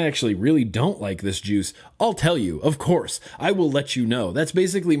 I actually really don't like this juice, I'll tell you, of course. I will let you know. That's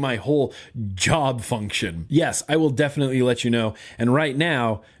basically my whole job function. Yes, I will definitely let you know. And right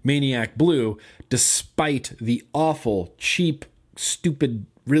now, Maniac Blue, despite the awful, cheap, stupid,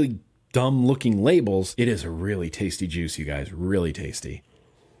 really dumb looking labels, it is a really tasty juice, you guys. Really tasty.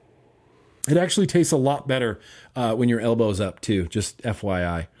 It actually tastes a lot better when your elbow's up too, just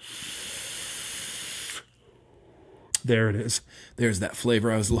FYI. There it is. There's that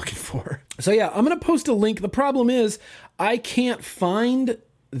flavor I was looking for. So yeah, I'm going to post a link. The problem is I can't find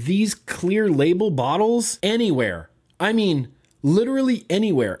these clear label bottles anywhere. I mean, literally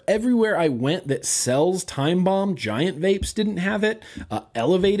anywhere. Everywhere I went that sells Time Bomb giant vapes didn't have it.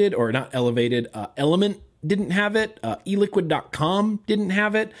 Elevated, or not Elevated, Element didn't have it. eliquid.com didn't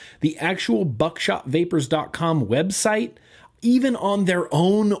have it. The actual buckshopvapors.com website, even on their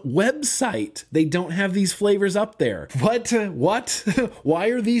own website, they don't have these flavors up there. What? Why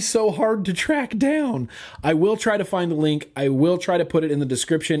are these so hard to track down? I will try to find the link. I will try to put it in the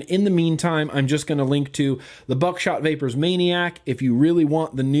description. In the meantime, I'm just going to link to the Buckshot Vapors Maniac. If you really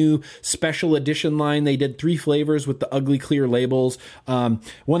want the new special edition line, they did 3 flavors with the ugly clear labels.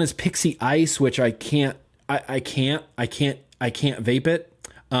 One is Pixie Ice, which I can't vape it.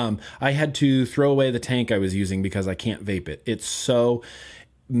 I had to throw away the tank I was using because I can't vape it. It's so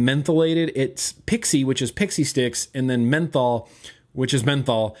mentholated. It's Pixie, which is Pixie Sticks, and then menthol, which is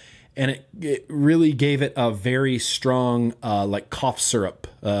menthol. And it really gave it a very strong, like cough syrup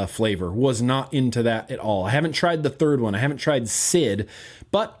flavor. Was not into that at all. I haven't tried the third one. I haven't tried Sid,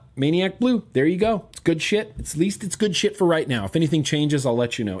 but Maniac Blue, there you go. It's good shit. At least it's good shit for right now. If anything changes, I'll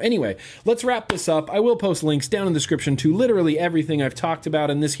let you know. Anyway, let's wrap this up. I will post links down in the description to literally everything I've talked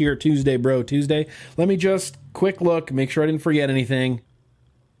about in this here Tuesday Bro Tuesday. Let me just quick look, make sure I didn't forget anything.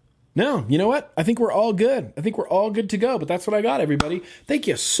 No, you know what? I think we're all good. I think we're all good to go, but that's what I got, everybody. Thank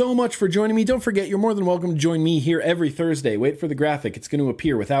you so much for joining me. Don't forget, you're more than welcome to join me here every Thursday. Wait for the graphic. It's going to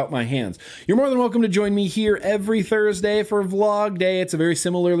appear without my hands. You're more than welcome to join me here every Thursday for Vlog Day. It's a very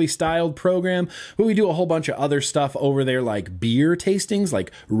similarly styled program, but we do a whole bunch of other stuff over there, like beer tastings, like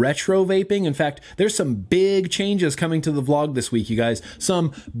retro vaping. In fact, there's some big changes coming to the vlog this week, you guys.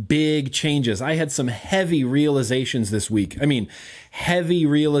 Some big changes. I had some heavy realizations this week. I mean, heavy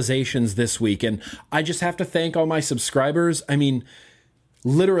realizations this week, and I just have to thank all my subscribers. I mean,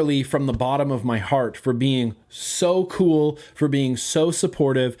 literally from the bottom of my heart, for being so cool, for being so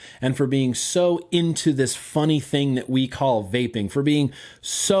supportive, and for being so into this funny thing that we call vaping, for being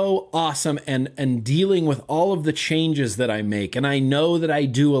so awesome and dealing with all of the changes that I make. And I know that I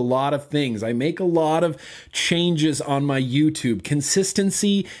do a lot of things. I make a lot of changes on my YouTube.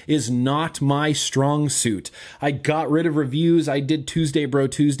 Consistency is not my strong suit. I got rid of reviews. I did Tuesday Bro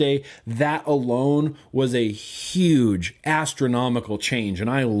Tuesday. That alone was a huge, astronomical change. And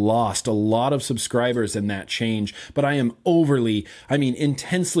I lost a lot of subscribers in that change, but I am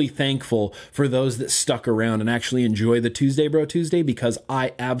intensely thankful for those that stuck around and actually enjoy the Tuesday Bro Tuesday, because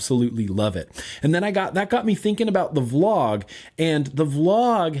I absolutely love it. And then that got me thinking about the vlog, and the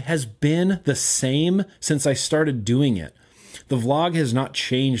vlog has been the same since I started doing it. The vlog has not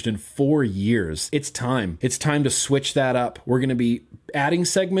changed in 4 years. It's time. It's time to switch that up. We're going to be adding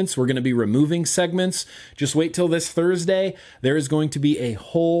segments. We're going to be removing segments. Just wait till this Thursday. There is going to be a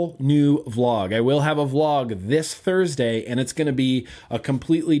whole new vlog. I will have a vlog this Thursday, and it's going to be a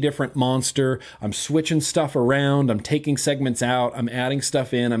completely different monster. I'm switching stuff around. I'm taking segments out. I'm adding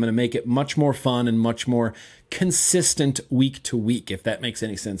stuff in. I'm going to make it much more fun and much more consistent week to week, if that makes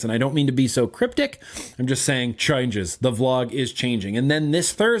any sense. And I don't mean to be so cryptic. I'm just saying changes. The vlog is changing. And then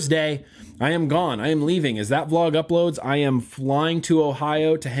this Thursday, I am gone. I am leaving. As that vlog uploads, I am flying to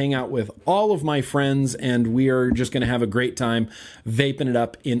Ohio to hang out with all of my friends, and we are just going to have a great time vaping it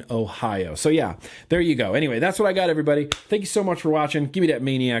up in Ohio. So yeah, there you go. Anyway, that's what I got, everybody. Thank you so much for watching. Give me that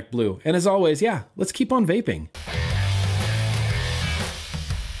maniac blue. And as always, yeah, let's keep on vaping.